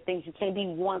those different things. You can't be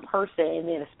one person and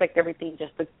then expect everything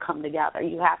just to come together.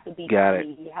 You have to be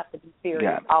free. You have to be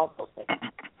serious, all those things.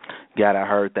 I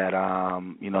heard that.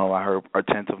 I heard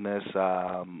attentiveness,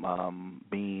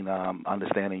 being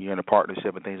understanding you're in a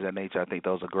partnership and things of that nature. I think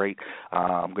those are great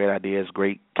ideas,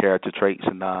 great character traits,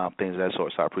 and things of that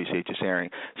sort. So I appreciate you sharing.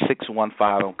 615,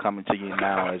 I'm coming to you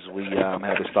now as we have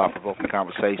this thought-provoking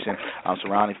conversation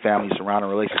surrounding family, surrounding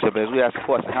relationship. As we ask the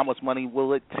question, how much money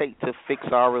will it take to fix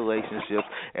our relationships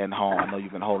and home? I know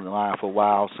you've been holding the line for a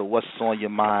while. So what's on your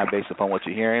mind based upon what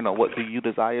you're hearing, or what do you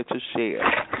desire to share?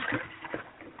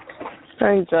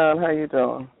 Hey, John, how you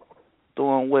doing?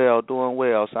 Doing well.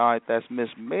 Sound like that's Miss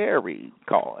Mary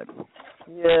calling.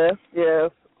 Yes.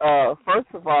 First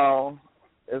of all,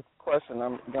 this question,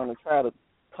 I'm going to try to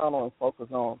tunnel and focus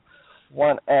on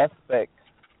one aspect.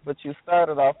 But you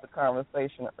started off the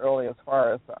conversation earlier as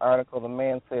far as the article. The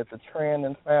man said the trend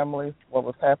in families, what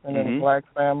was happening in the black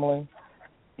family.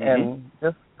 And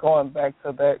just going back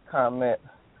to that comment,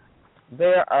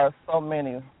 there are so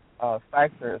many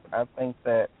factors, I think,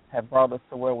 that have brought us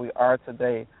to where we are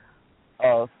today.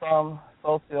 Some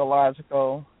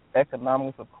sociological,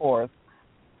 economics, of course,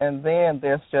 and then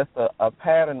there's just a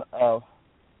pattern of,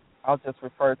 I'll just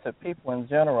refer to people in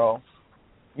general.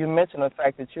 You mentioned the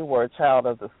fact that you were a child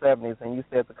of the 70s, and you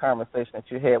said the conversation that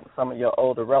you had with some of your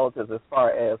older relatives as far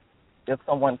as if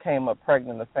someone came up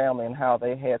pregnant in the family and how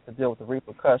they had to deal with the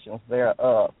repercussions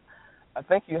thereof. I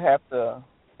think you have to,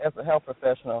 as a health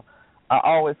professional, I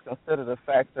always consider the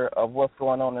factor of what's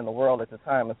going on in the world at the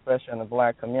time, especially in the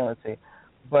black community.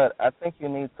 But I think you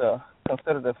need to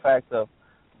consider the fact of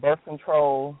birth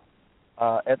control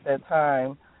at that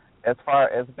time, as far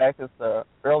as back as the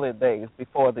early days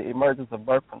before the emergence of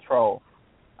birth control.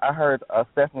 I heard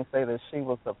Stephanie say that she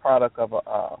was the product of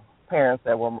parents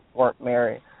that weren't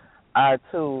married. I,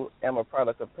 too, am a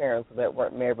product of parents that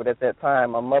weren't married, but at that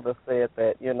time my mother said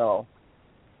that,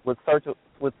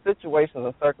 with situations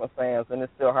and circumstances, and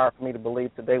it's still hard for me to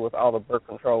believe today with all the birth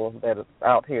controls that is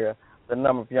out here, the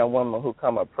number of young women who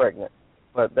come up pregnant.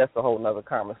 But that's a whole other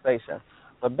conversation.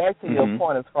 But back to your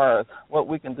point as far as what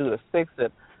we can do to fix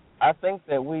it, I think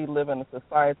that we live in a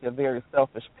society of very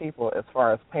selfish people as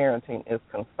far as parenting is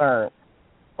concerned,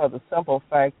 for the simple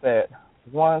fact that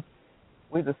once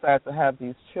we decide to have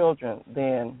these children,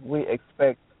 then we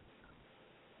expect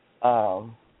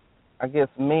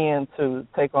men to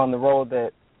take on the role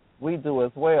that we do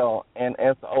as well. And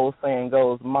as the old saying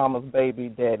goes, mama's baby,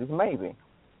 daddy's maybe.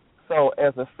 So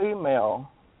as a female,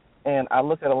 and I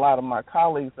look at a lot of my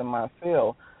colleagues in my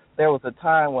field, there was a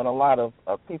time when a lot of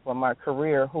people in my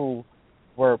career who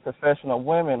were professional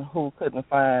women who couldn't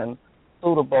find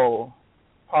suitable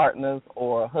partners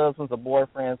or husbands or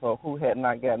boyfriends or who had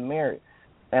not gotten married.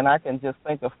 And I can just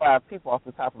think of 5 people off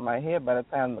the top of my head. By the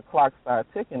time the clock started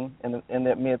ticking in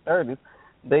their mid-30s,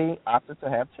 they opted to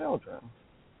have children.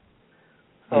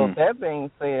 So that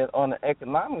being said, on the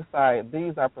economic side,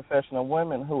 these are professional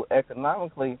women who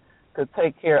economically could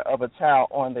take care of a child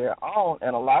on their own,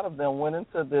 and a lot of them went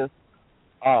into this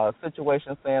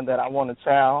situation saying that I want a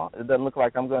child. It doesn't look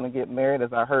like I'm going to get married,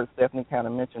 as I heard Stephanie kind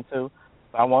of mention too.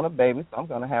 So I want a baby, so I'm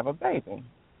going to have a baby.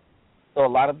 So a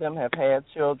lot of them have had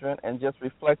children, and just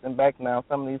reflecting back now,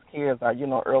 some of these kids are,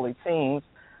 early teens.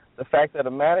 The fact of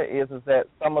the matter is that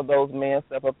some of those men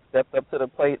stepped up to the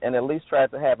plate and at least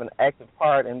tried to have an active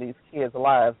part in these kids'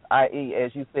 lives, i.e.,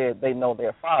 as you said, they know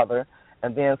their father,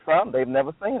 and then some they've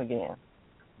never seen again.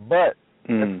 But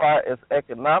as far as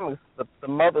economics, the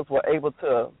mothers were able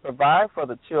to provide for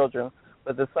the children.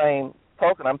 But the same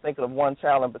token, I'm thinking of one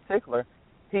child in particular.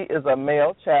 He is a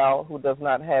male child who does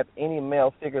not have any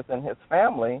male figures in his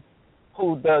family,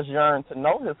 who does yearn to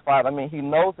know his father. I mean, he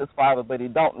knows his father, but he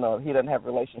don't know him. He doesn't have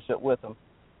a relationship with him.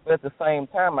 But at the same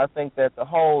time, I think that the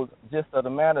whole gist of the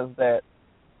matter is that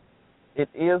it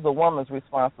is a woman's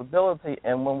responsibility,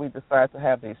 and when we decide to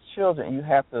have these children, you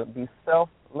have to be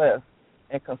selfless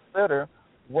and consider,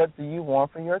 what do you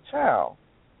want for your child?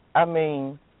 I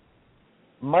mean,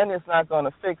 money is not going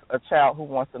to fix a child who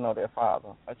wants to know their father,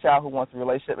 a child who wants a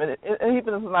relationship. And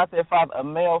even if it's not their father, a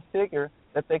male figure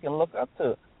that they can look up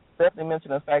to. Stephanie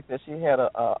mentioned the fact that she had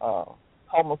a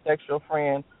homosexual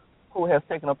friend who has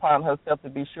taken upon herself to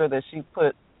be sure that she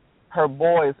put her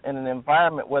boys in an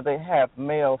environment where they have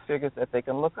male figures that they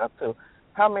can look up to.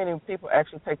 How many people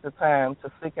actually take the time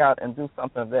to seek out and do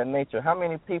something of that nature? How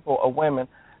many people or women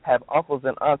have uncles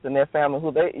and aunts in their family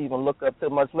who they even look up to,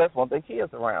 much less want their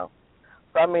kids around?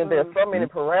 So, I mean, there's so many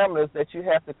parameters that you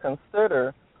have to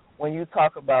consider when you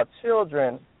talk about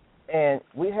children, and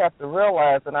we have to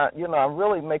realize, and I'm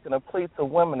really making a plea to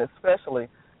women especially,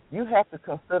 you have to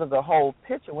consider the whole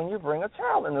picture when you bring a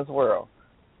child in this world.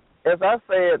 As I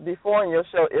said before in your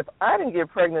show, if I didn't get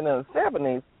pregnant in the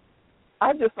 70s,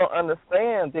 I just don't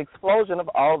understand the explosion of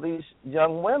all these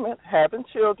young women having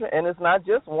children, and it's not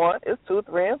just one, it's 2,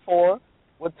 3, and 4,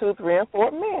 with 2, 3, and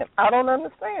 4 men. I don't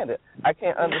understand it. I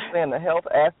can't understand the health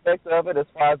aspect of it as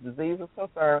far as disease is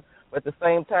concerned, but at the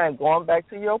same time, going back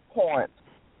to your point,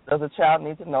 does a child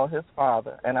need to know his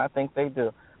father? And I think they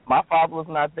do. My father was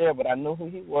not there, but I knew who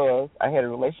he was. I had a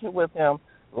relationship with him.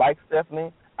 Like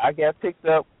Stephanie, I got picked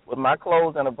up with my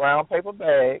clothes in a brown paper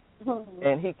bag,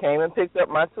 and he came and picked up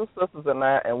my 2 sisters and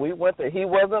I, and we went there. He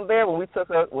wasn't there when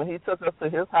he took us to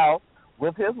his house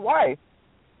with his wife,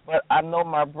 but I know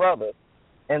my brother.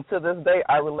 And to this day,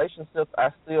 our relationships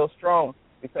are still strong,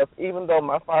 because even though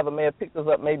my father may have picked us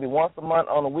up maybe once a month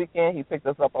on the weekend, he picked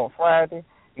us up on Friday,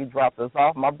 he dropped us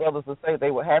off. My brothers would say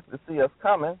they were happy to see us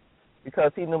coming,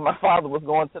 because he knew my father was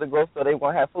going to the grocery store. They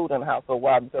won't have food in the house for a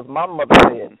while, because my mother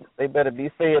said they better be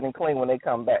fed and clean when they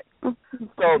come back.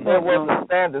 So there was a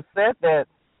standard set that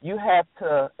you have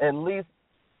to at least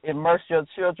immerse your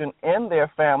children in their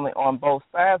family on both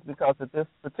sides, because at this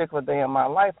particular day in my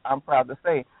life, I'm proud to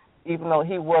say, even though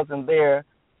he wasn't there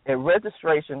at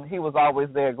registration, he was always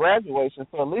there at graduation,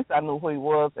 so at least I knew who he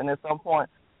was, and at some point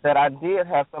that I did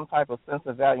have some type of sense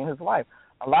of value in his life.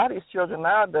 A lot of these children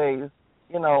nowadays,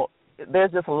 they're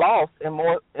just lost in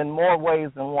more ways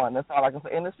than one. That's all I can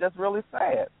say, and it's just really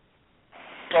sad.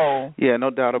 So yeah, no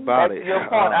doubt about it. To your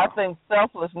point, I think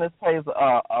selflessness plays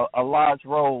a large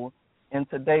role in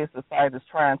today's society is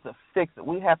trying to fix it.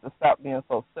 We have to stop being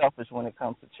so selfish when it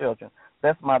comes to children.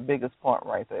 That's my biggest point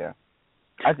right there.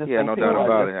 I just think no people doubt are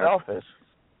about just selfish.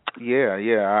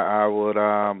 I would,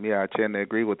 I tend to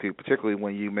agree with you, particularly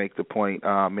when you make the point,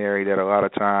 Mary, that a lot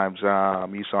of times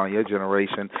you saw in your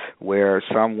generation where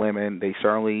some women, they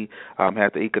certainly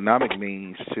had the economic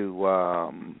means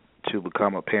to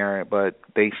become a parent, but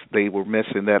they were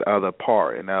missing that other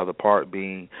part, and the other part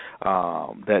being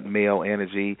that male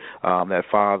energy, that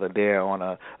father there on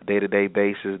a day-to-day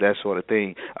basis, that sort of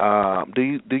thing. Do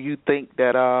you think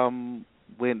that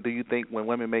when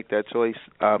women make that choice,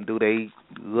 do they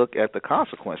look at the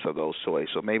consequence of those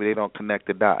choices, or maybe they don't connect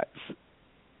the dots?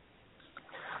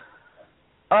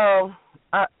 I'm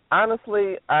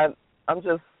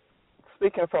just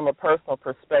speaking from a personal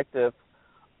perspective.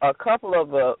 A couple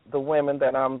of the women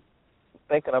that I'm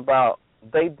thinking about,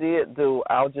 they did do,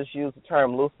 I'll just use the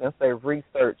term loosely and say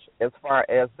research as far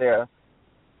as their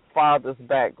father's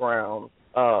background.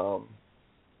 One,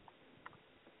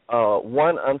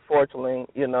 unfortunately,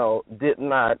 did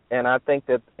not, and I think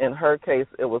that in her case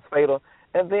it was fatal.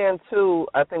 And then, two,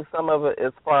 I think some of it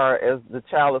as far as the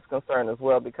child is concerned as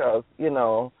well, because,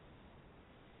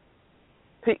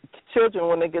 children,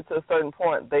 when they get to a certain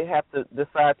point, they have to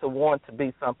decide to want to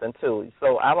be something too.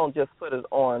 So I don't just put it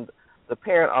on the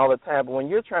parent all the time, but when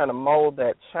you're trying to mold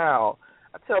that child,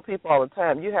 I tell people all the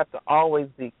time, you have to always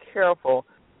be careful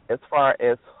as far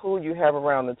as who you have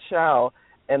around the child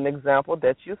and the example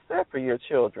that you set for your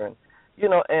children.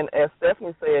 And as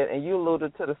Stephanie said, and you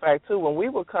alluded to the fact too, when we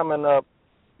were coming up,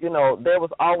 there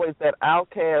was always that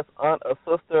outcast aunt or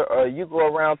sister, or you go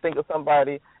around think of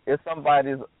somebody as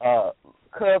somebody's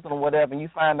cousin or whatever, and you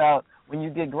find out when you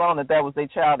get grown that was their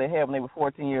child they had when they were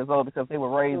 14 years old because they were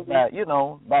raised by,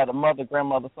 by the mother,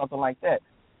 grandmother, something like that.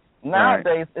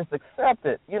 Nowadays, it's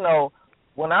accepted.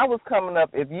 When I was coming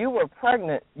up, if you were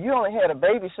pregnant, you only had a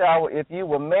baby shower if you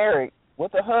were married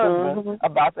with a husband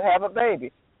about to have a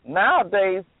baby.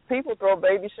 Nowadays, people throw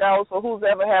baby showers for who's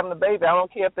ever having a baby. I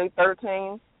don't care if they're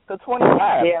 13 to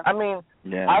 25. Yeah. I mean,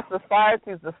 our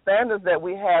societies, the standards that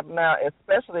we have now,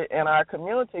 especially in our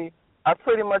community, are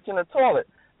pretty much in the toilet.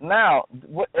 Now,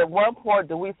 at one point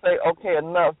do we say, okay,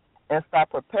 enough, and stop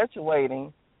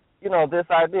perpetuating, this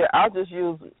idea? I'll just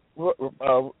use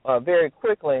very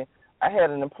quickly. I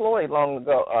had an employee long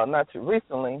ago, not too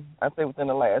recently, I think within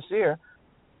the last year,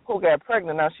 who got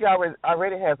pregnant. Now, she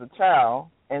already has a child,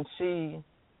 and she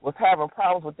was having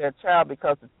problems with that child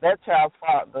because that child's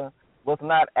father was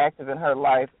not active in her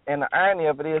life. And the irony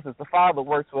of it is the father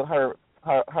works with her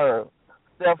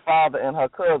stepfather and her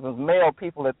cousins, male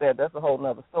people at that. That's a whole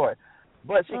other story.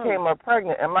 But she came up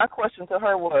pregnant, and my question to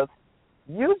her was,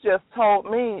 you just told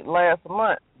me last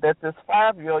month that this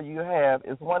 5-year-old you have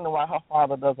is wondering why her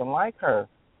father doesn't like her.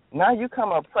 Now you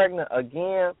come up pregnant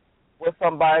again with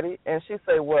somebody, and she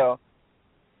say,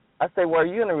 I say, are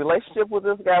you in a relationship with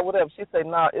this guy, whatever? She say,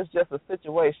 no, it's just a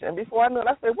situation. And before I knew it,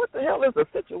 I said, what the hell is a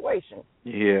situation?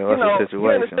 Yeah, what's a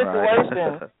situation,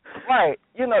 right? Right.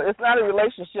 It's not a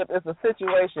relationship, it's a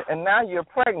situation. And now you're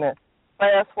pregnant.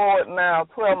 Fast forward now,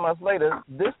 12 months later,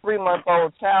 this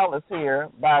 3-month-old child is here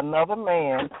by another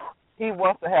man. He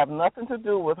wants to have nothing to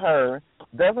do with her,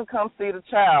 doesn't come see the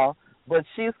child, but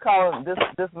she's calling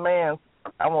this man's,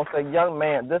 I won't say young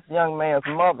man, this young man's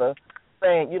mother,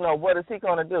 saying, what is he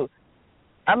going to do?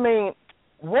 I mean,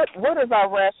 what is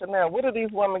our rationale? Where do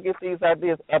these women get these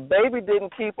ideas? A baby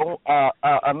didn't keep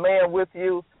a man with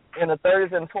you in the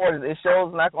 30s and 40s. It shows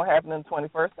it's not going to happen in the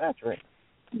 21st century.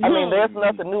 I mean, there's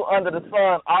nothing new under the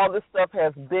sun. All this stuff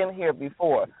has been here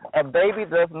before. A baby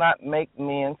does not make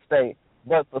men stay.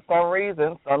 But for some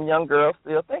reason, some young girls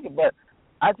still think it. But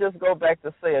I just go back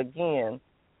to say again,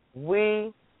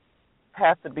 we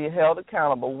have to be held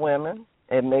accountable. Women,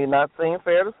 it may not seem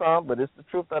fair to some, but it's the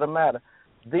truth of the matter.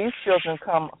 These children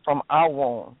come from our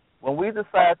womb. When we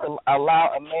decide to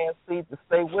allow a man's seed to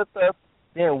stay with us,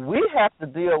 then we have to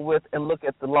deal with and look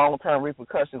at the long-term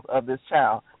repercussions of this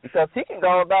child, because he can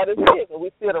go about his business, and we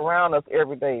see it around us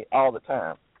every day, all the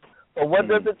time. So what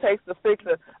does it take to fix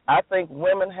it? I think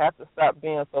women have to stop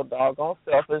being so doggone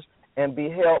selfish and be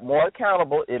held more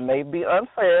accountable. It may be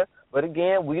unfair, but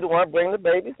again, we don't want to bring the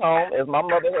babies home. As my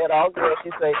mother had all girls, she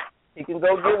say, he can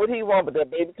go get what he wants, but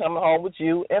that baby coming home with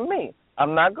you and me.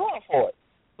 I'm not going for it.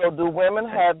 So do women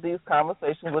have these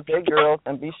conversations with their girls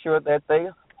and be sure that they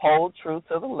hold true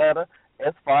to the letter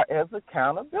as far as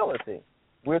accountability?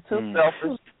 We're too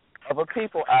selfish of a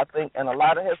people, I think, and a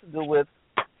lot of it has to do with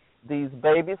these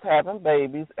babies having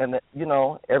babies, and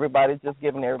everybody's just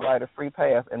giving everybody a free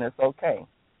pass, and it's okay.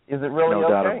 Is it really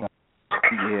okay?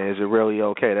 Yeah, is it really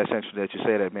okay? That's interesting that you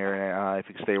say that, Mary. If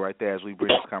you can stay right there as we bring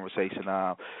this conversation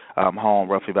home,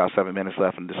 roughly about 7 minutes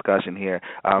left in the discussion here.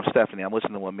 Stephanie, I'm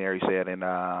listening to what Mary said, and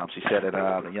she said that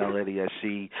the young lady that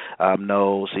she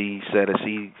knows, she said that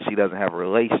she doesn't have a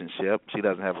relationship. She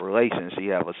doesn't have a relation. She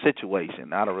have a situation,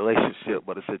 not a relationship,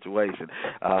 but a situation.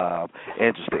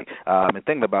 Interesting. And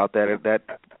thinking about that,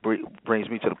 brings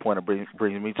me to the point of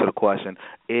bringing me to the question: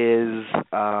 is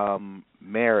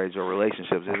marriage or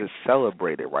relationships, is it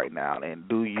celebrated right now? And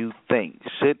do you think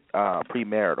should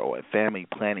premarital and family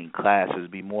planning classes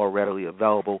be more readily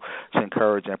available to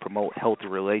encourage and promote healthy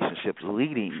relationships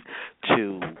leading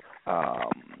to a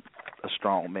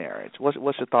strong marriage? What's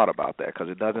your thought about that? Because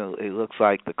it looks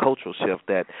like the cultural shift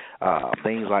that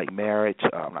marriage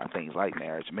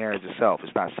itself is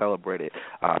not celebrated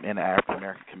in the African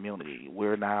American community.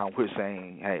 We're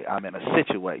saying, hey, I'm in a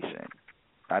situation.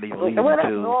 That's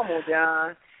normal,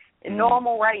 John.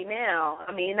 Normal right now.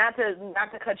 I mean, not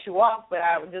to cut you off, but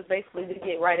I would just basically to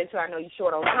get right into it. I know you're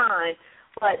short on time,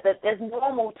 but that's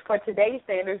normal for today's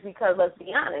standards because, let's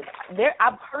be honest,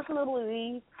 I personally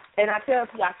believe, and I say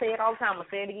it all the time, I'll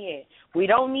say it again, we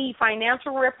don't need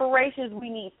financial reparations, we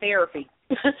need therapy.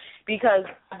 Because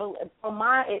from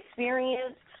my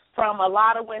experience, from a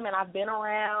lot of women I've been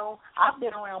around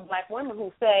black women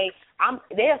who say,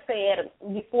 they'll say it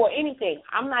before anything,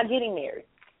 I'm not getting married.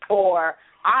 Or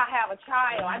I have a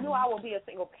child. I knew I would be a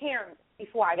single parent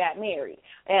before I got married.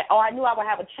 Or I knew I would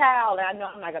have a child and I know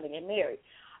I'm not going to get married.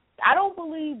 I don't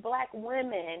believe black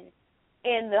women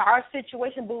in our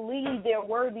situation believe they're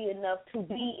worthy enough to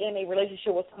be in a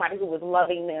relationship with somebody who is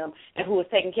loving them and who is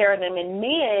taking care of them. And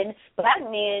men, black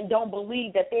men, don't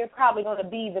believe that they're probably going to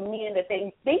be the men that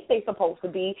they think they're supposed to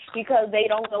be because they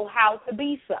don't know how to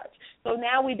be such. So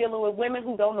now we're dealing with women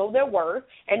who don't know their worth,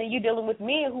 and then you're dealing with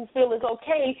men who feel it's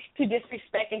okay to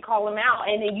disrespect and call them out,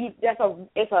 and then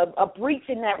it's a breach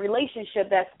in that relationship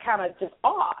that's kind of just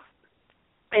off.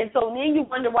 And so then you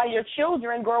wonder why your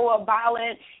children grow up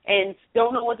violent and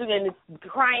don't know what to do, and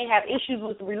crying, have issues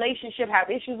with the relationship,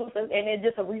 have issues with it, and it's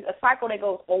just a cycle that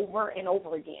goes over and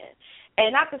over again.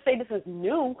 And not to say this is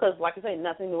new, because like I said,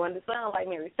 nothing new under the sun, like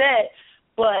Mary said,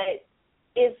 but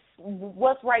it's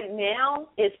what's right now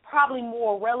is probably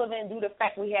more relevant due to the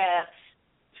fact we have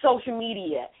social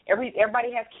media.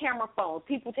 Everybody has camera phones.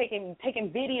 People taking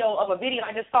video of a video.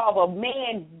 I just saw of a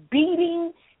man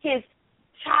beating his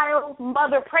child's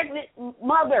mother, pregnant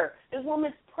mother. This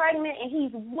woman's pregnant, and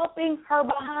he's whooping her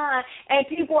behind, and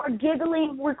people are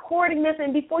giggling, recording this,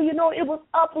 and before you know it was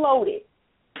uploaded.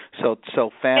 So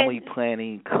family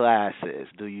planning classes,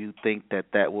 do you think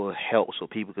that will help so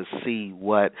people can see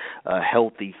what a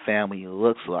healthy family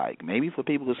looks like? Maybe for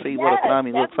people to see what a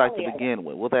family looks like to begin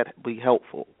with. Will that be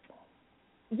helpful?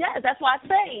 Yes, that's why I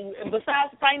say,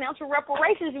 besides financial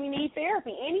reparations, we need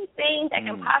therapy. Anything that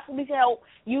can possibly help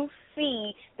you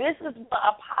see this is what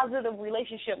a positive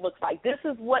relationship looks like. This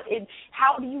is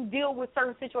how do you deal with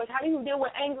certain situations? How do you deal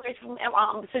with anger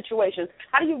situations?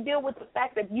 How do you deal with the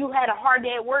fact that you had a hard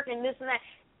day at work and this and that?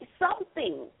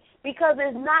 Something. Because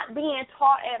it's not being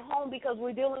taught at home because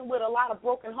we're dealing with a lot of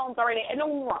broken homes already. And don't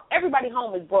get me wrong, everybody's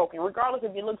home is broken, regardless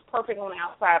if it looks perfect on the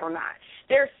outside or not.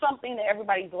 There's something that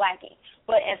everybody's lacking.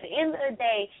 But at the end of the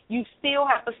day, you still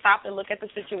have to stop and look at the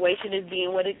situation as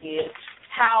being what it is.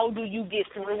 How do you get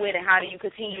through it, and how do you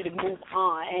continue to move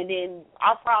on? And then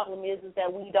our problem is that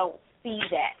we don't see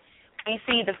that. We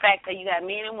see the fact that you got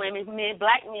men and women,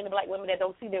 black men and black women that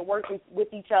don't see their worth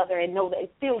with each other and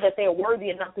feel that they're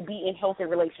worthy enough to be in healthy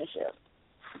relationships.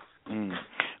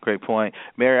 Great point.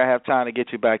 Mary, I have time to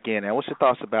get you back in. And what's your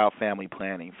thoughts about family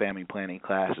planning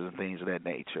classes and things of that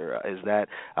nature? Is that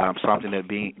something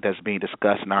that's being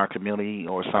discussed in our community,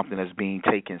 or something that's being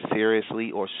taken seriously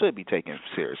or should be taken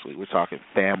seriously? We're talking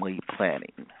family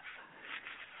planning.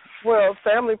 Well,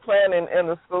 family planning in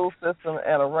the school system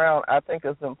and around, I think,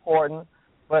 is important.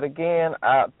 But again,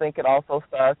 I think it also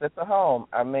starts at the home.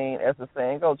 I mean, as the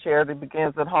saying goes, charity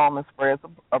begins at home and spreads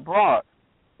abroad.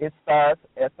 It starts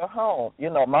at the home.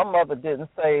 You know, my mother didn't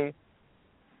say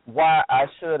why I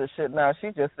should or should not. She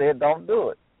just said, don't do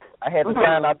it. I had to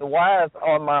find out the whys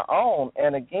on my own.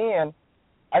 And again,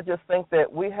 I just think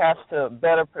that we have to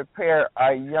better prepare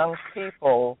our young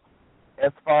people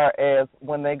as far as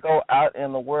when they go out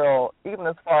in the world, even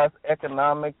as far as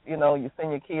economics, you know, you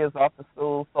send your kids off to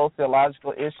school,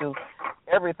 sociological issues,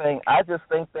 everything. I just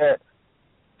think that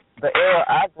the era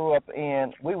I grew up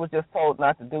in, we were just told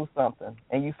not to do something,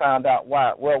 and you found out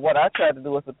why. Well, what I try to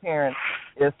do as a parent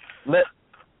is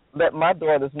let my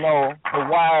daughters know the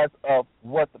whys of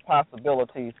what the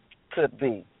possibilities could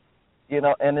be. You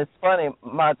know, and it's funny,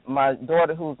 my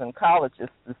daughter who's in college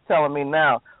is telling me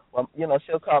now, well, you know,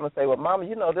 she'll call me and say, well, Mama,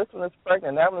 you know, this one is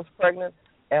pregnant, that one is pregnant.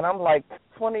 And I'm like,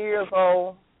 20 years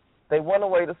old, they went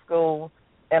away to school,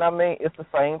 and, I mean, it's the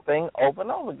same thing over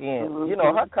and over again. Mm-hmm. You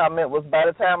know, her comment was, by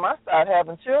the time I start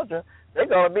having children, they're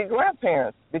going to be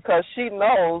grandparents, because she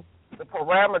knows the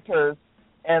parameters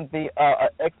and the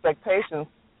expectations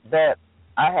that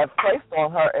I have placed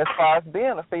on her as far as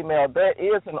being a female. There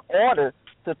is an order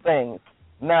to things.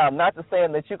 Now, not to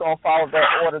saying that you're going to follow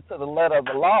that order to the letter of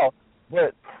the law,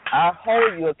 but I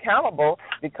hold you accountable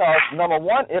because, number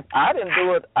one, if I didn't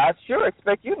do it, I sure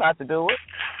expect you not to do it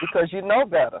because you know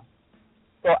better.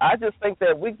 So I just think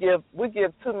that we give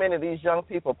too many of these young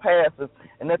people passes,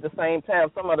 and at the same time,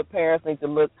 some of the parents need to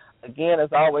look, again, as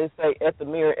I always say, at the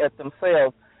mirror at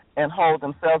themselves and hold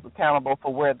themselves accountable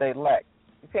for where they lack.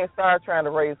 You can't start trying to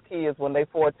raise kids when they're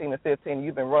 14 or 15 and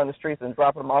you've been running the streets and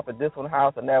dropping them off at this one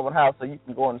house and that one house so you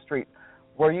can go on the street.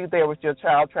 Were you there with your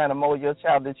child trying to mold your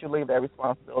child? Did you leave that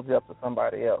responsibility up to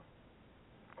somebody else?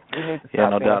 You need to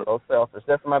stop being so selfish.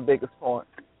 That's my biggest point.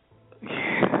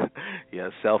 Yeah,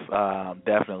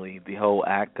 definitely. The whole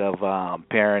act of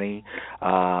parenting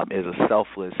is a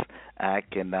selfless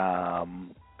act, and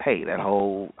hey, that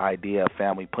whole idea of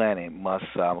family planning must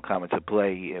come into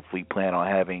play if we plan on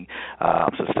having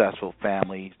successful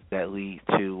families that lead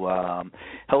to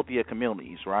healthier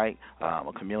communities, right?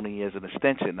 A community is an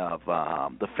extension of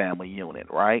the family unit,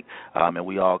 right? And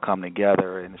we all come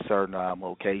together in certain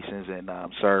locations and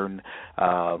certain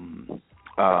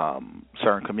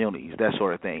certain communities, that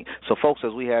sort of thing. So, folks,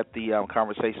 as we had the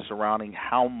conversation surrounding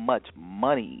how much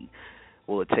money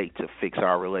will it take to fix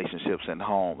our relationships at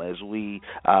home,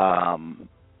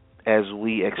 as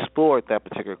we explored that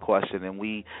particular question and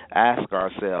we ask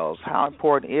ourselves, how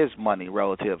important is money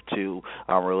relative to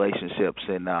relationships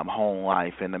and home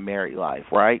life and the married life,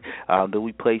 right? Do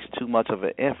we place too much of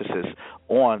an emphasis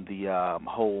on the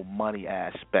whole money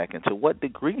aspect, and to what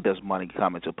degree does money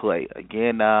come into play?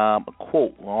 Again, a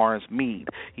quote, Lawrence Mead.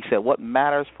 He said, what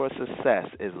matters for success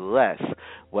is less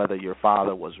whether your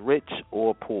father was rich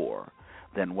or poor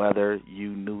than whether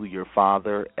you knew your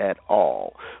father at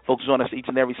all. Folks, join us each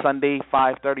and every Sunday,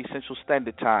 5:30 Central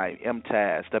Standard Time,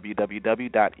 MTAS,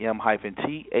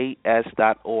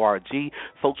 www.m-tas.org.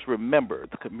 Folks, remember,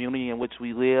 the community in which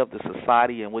we live, the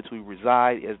society in which we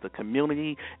reside is the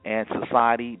community and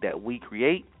society that we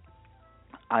create.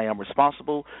 I am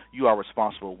responsible. You are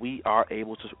responsible. We are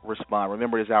able to respond.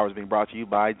 Remember, this hour is being brought to you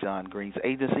by John Green's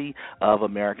Agency of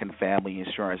American Family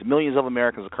Insurance. Millions of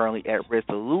Americans are currently at risk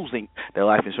of losing their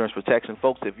life insurance protection.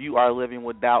 Folks, if you are living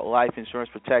without life insurance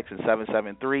protection,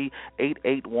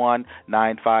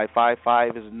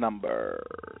 773-881-9555 is the number.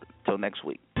 Till next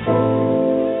week.